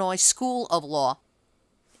Illinois School of Law,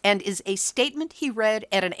 and is a statement he read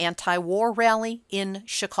at an anti-war rally in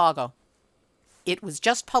Chicago. It was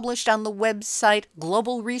just published on the website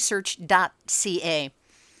globalresearch.ca,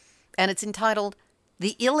 and it's entitled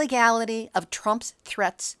The Illegality of Trump's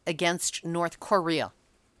Threats Against North Korea.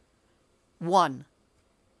 1.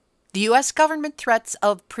 The U.S. government threats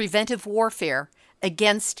of preventive warfare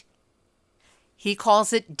against, he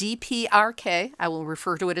calls it DPRK, I will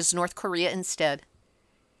refer to it as North Korea instead.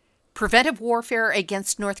 Preventive warfare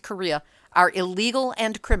against North Korea are illegal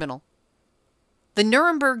and criminal. The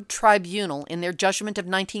Nuremberg Tribunal, in their judgment of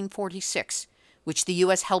 1946, which the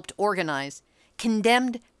U.S. helped organize,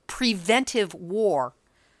 condemned preventive war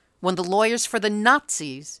when the lawyers for the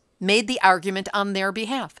Nazis made the argument on their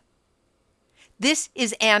behalf. This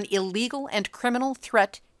is an illegal and criminal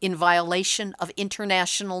threat in violation of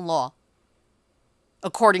international law.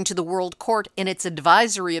 According to the World Court in its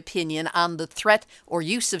advisory opinion on the threat or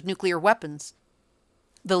use of nuclear weapons,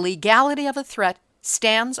 the legality of a threat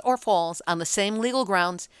stands or falls on the same legal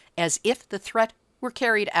grounds as if the threat were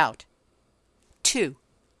carried out. 2.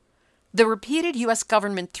 The repeated U.S.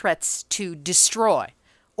 government threats to destroy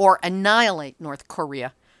or annihilate North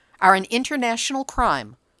Korea are an international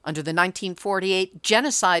crime under the 1948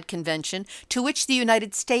 Genocide Convention to which the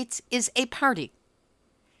United States is a party.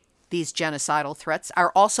 These genocidal threats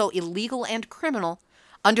are also illegal and criminal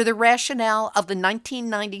under the rationale of the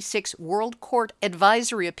 1996 World Court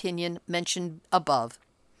Advisory Opinion mentioned above.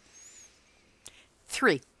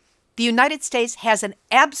 3. The United States has an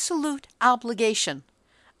absolute obligation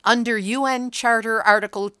under UN Charter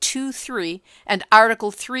Article 2.3 and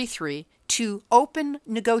Article 3.3 to open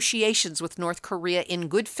negotiations with North Korea in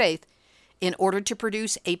good faith in order to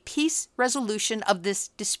produce a peace resolution of this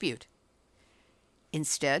dispute.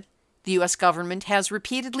 Instead, the U.S. government has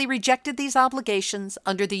repeatedly rejected these obligations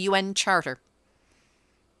under the UN Charter.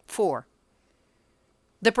 4.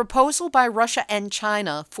 The proposal by Russia and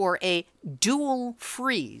China for a dual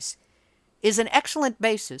freeze is an excellent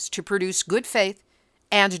basis to produce good faith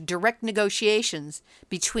and direct negotiations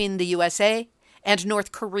between the USA and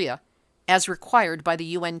North Korea as required by the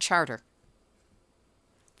UN Charter.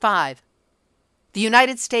 5. The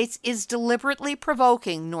United States is deliberately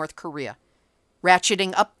provoking North Korea,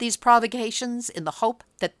 ratcheting up these provocations in the hope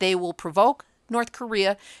that they will provoke North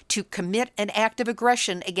Korea to commit an act of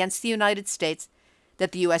aggression against the United States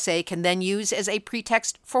that the USA can then use as a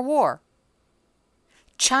pretext for war.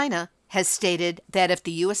 China has stated that if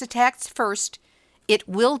the U.S. attacks first, it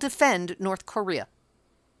will defend North Korea,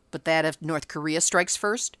 but that if North Korea strikes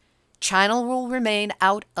first, China will remain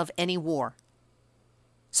out of any war.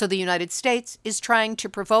 So the United States is trying to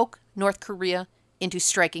provoke North Korea into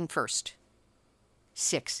striking first.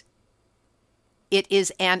 6. It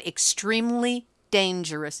is an extremely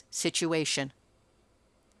dangerous situation.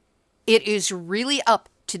 It is really up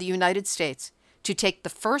to the United States to take the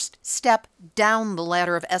first step down the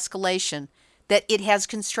ladder of escalation that it has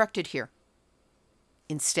constructed here.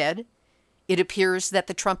 Instead, It appears that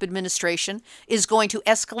the Trump administration is going to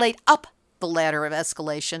escalate up the ladder of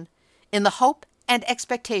escalation in the hope and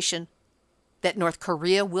expectation that North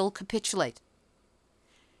Korea will capitulate.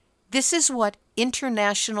 This is what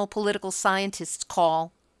international political scientists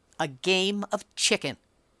call a game of chicken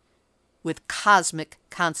with cosmic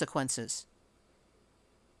consequences.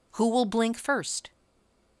 Who will blink first?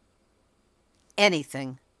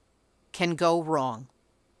 Anything can go wrong.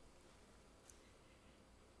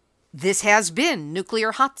 This has been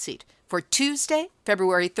Nuclear Hot Seat for Tuesday,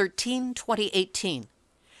 February 13, 2018.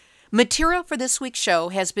 Material for this week's show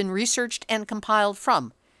has been researched and compiled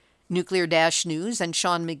from Nuclear News and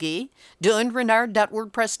Sean McGee,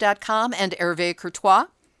 deundrenard.wordpress.com and Hervé Courtois,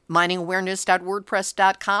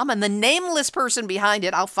 miningawareness.wordpress.com, and the nameless person behind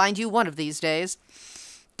it, I'll find you one of these days,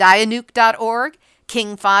 dianuke.org,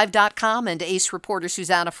 king5.com, and ace reporter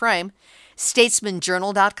Susanna Frame,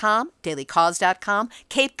 statesmanjournal.com, dailycause.com,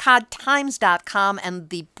 capecodtimes.com, and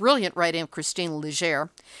the brilliant writing of Christina Legere,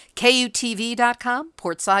 KUTV.com,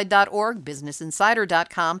 portside.org,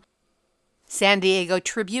 businessinsider.com, San Diego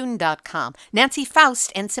Tribune.com, Nancy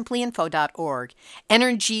Faust and simplyinfo.org,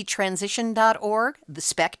 energytransition.org,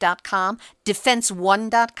 thespec.com,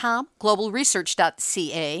 defense1.com,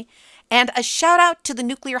 globalresearch.ca, and a shout out to the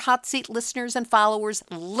Nuclear Hot Seat listeners and followers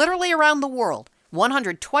literally around the world,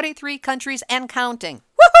 123 countries and counting.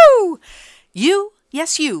 Woohoo! You,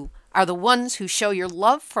 yes you, are the ones who show your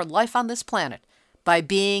love for life on this planet by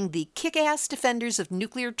being the kick-ass defenders of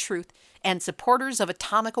nuclear truth and supporters of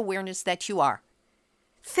atomic awareness that you are.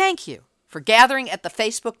 Thank you for gathering at the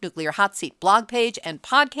Facebook Nuclear Hot Seat blog page and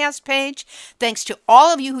podcast page. Thanks to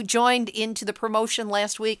all of you who joined into the promotion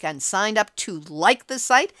last week and signed up to like the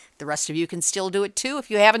site. The rest of you can still do it too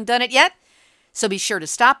if you haven't done it yet. So be sure to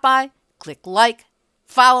stop by, click like,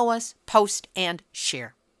 follow us, post, and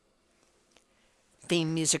share.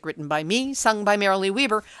 Theme music written by me, sung by Marilee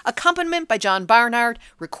Weber, accompaniment by John Barnard,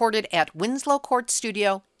 recorded at Winslow Court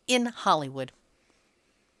Studio in Hollywood.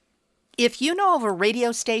 If you know of a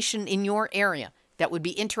radio station in your area that would be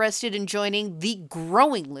interested in joining the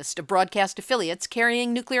growing list of broadcast affiliates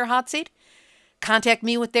carrying Nuclear Hot Seat, contact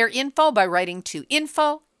me with their info by writing to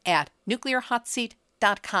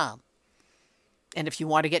info@nuclearhotseat.com. And if you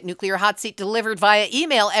want to get Nuclear Hot Seat delivered via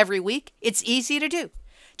email every week, it's easy to do.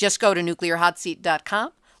 Just go to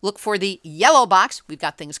nuclearhotseat.com, look for the yellow box, we've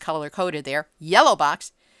got things color-coded there, yellow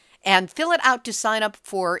box, and fill it out to sign up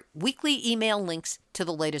for weekly email links to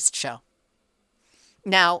the latest show.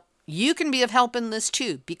 Now, you can be of help in this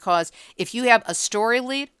too, because if you have a story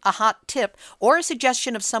lead, a hot tip, or a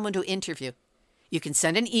suggestion of someone to interview, you can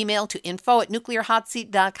send an email to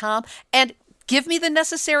info@nuclearhotseat.com and give me the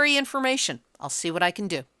necessary information. I'll see what I can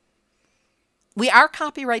do. We are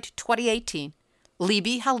copyright 2018,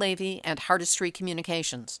 Libby Halevi and Hardestry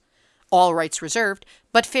Communications. All rights reserved,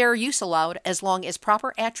 but fair use allowed as long as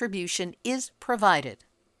proper attribution is provided.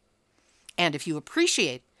 And if you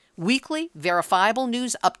appreciate weekly, verifiable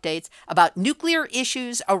news updates about nuclear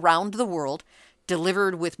issues around the world,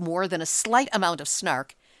 delivered with more than a slight amount of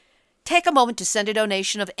snark, take a moment to send a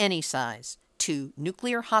donation of any size to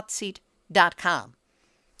nuclearhotseat.com.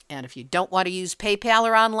 And if you don't want to use PayPal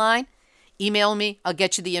or online, email me. I'll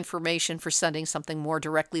get you the information for sending something more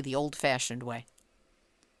directly the old-fashioned way.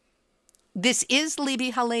 This is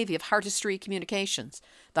Libby Halevi of Hardestry Communications,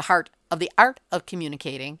 the heart of the art of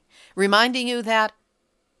communicating, reminding you that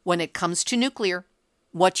when it comes to nuclear,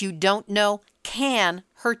 what you don't know can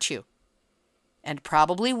hurt you, and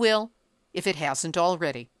probably will if it hasn't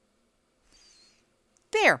already.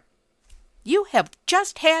 There, you have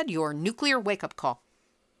just had your nuclear wake-up call.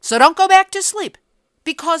 So don't go back to sleep,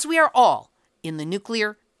 because we are all in the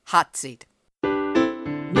Nuclear Hot Seat.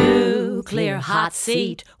 Nuclear hot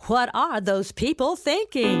seat, what are those people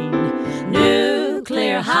thinking?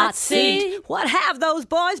 Nuclear hot seat, what have those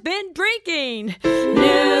boys been drinking?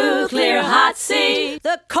 Nuclear hot seat,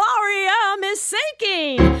 the corium is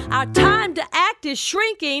sinking. Our time to act is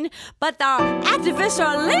shrinking, but our activists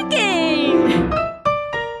are linking.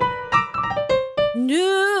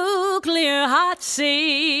 Nuclear hot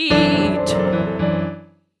seat,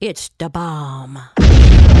 it's the bomb.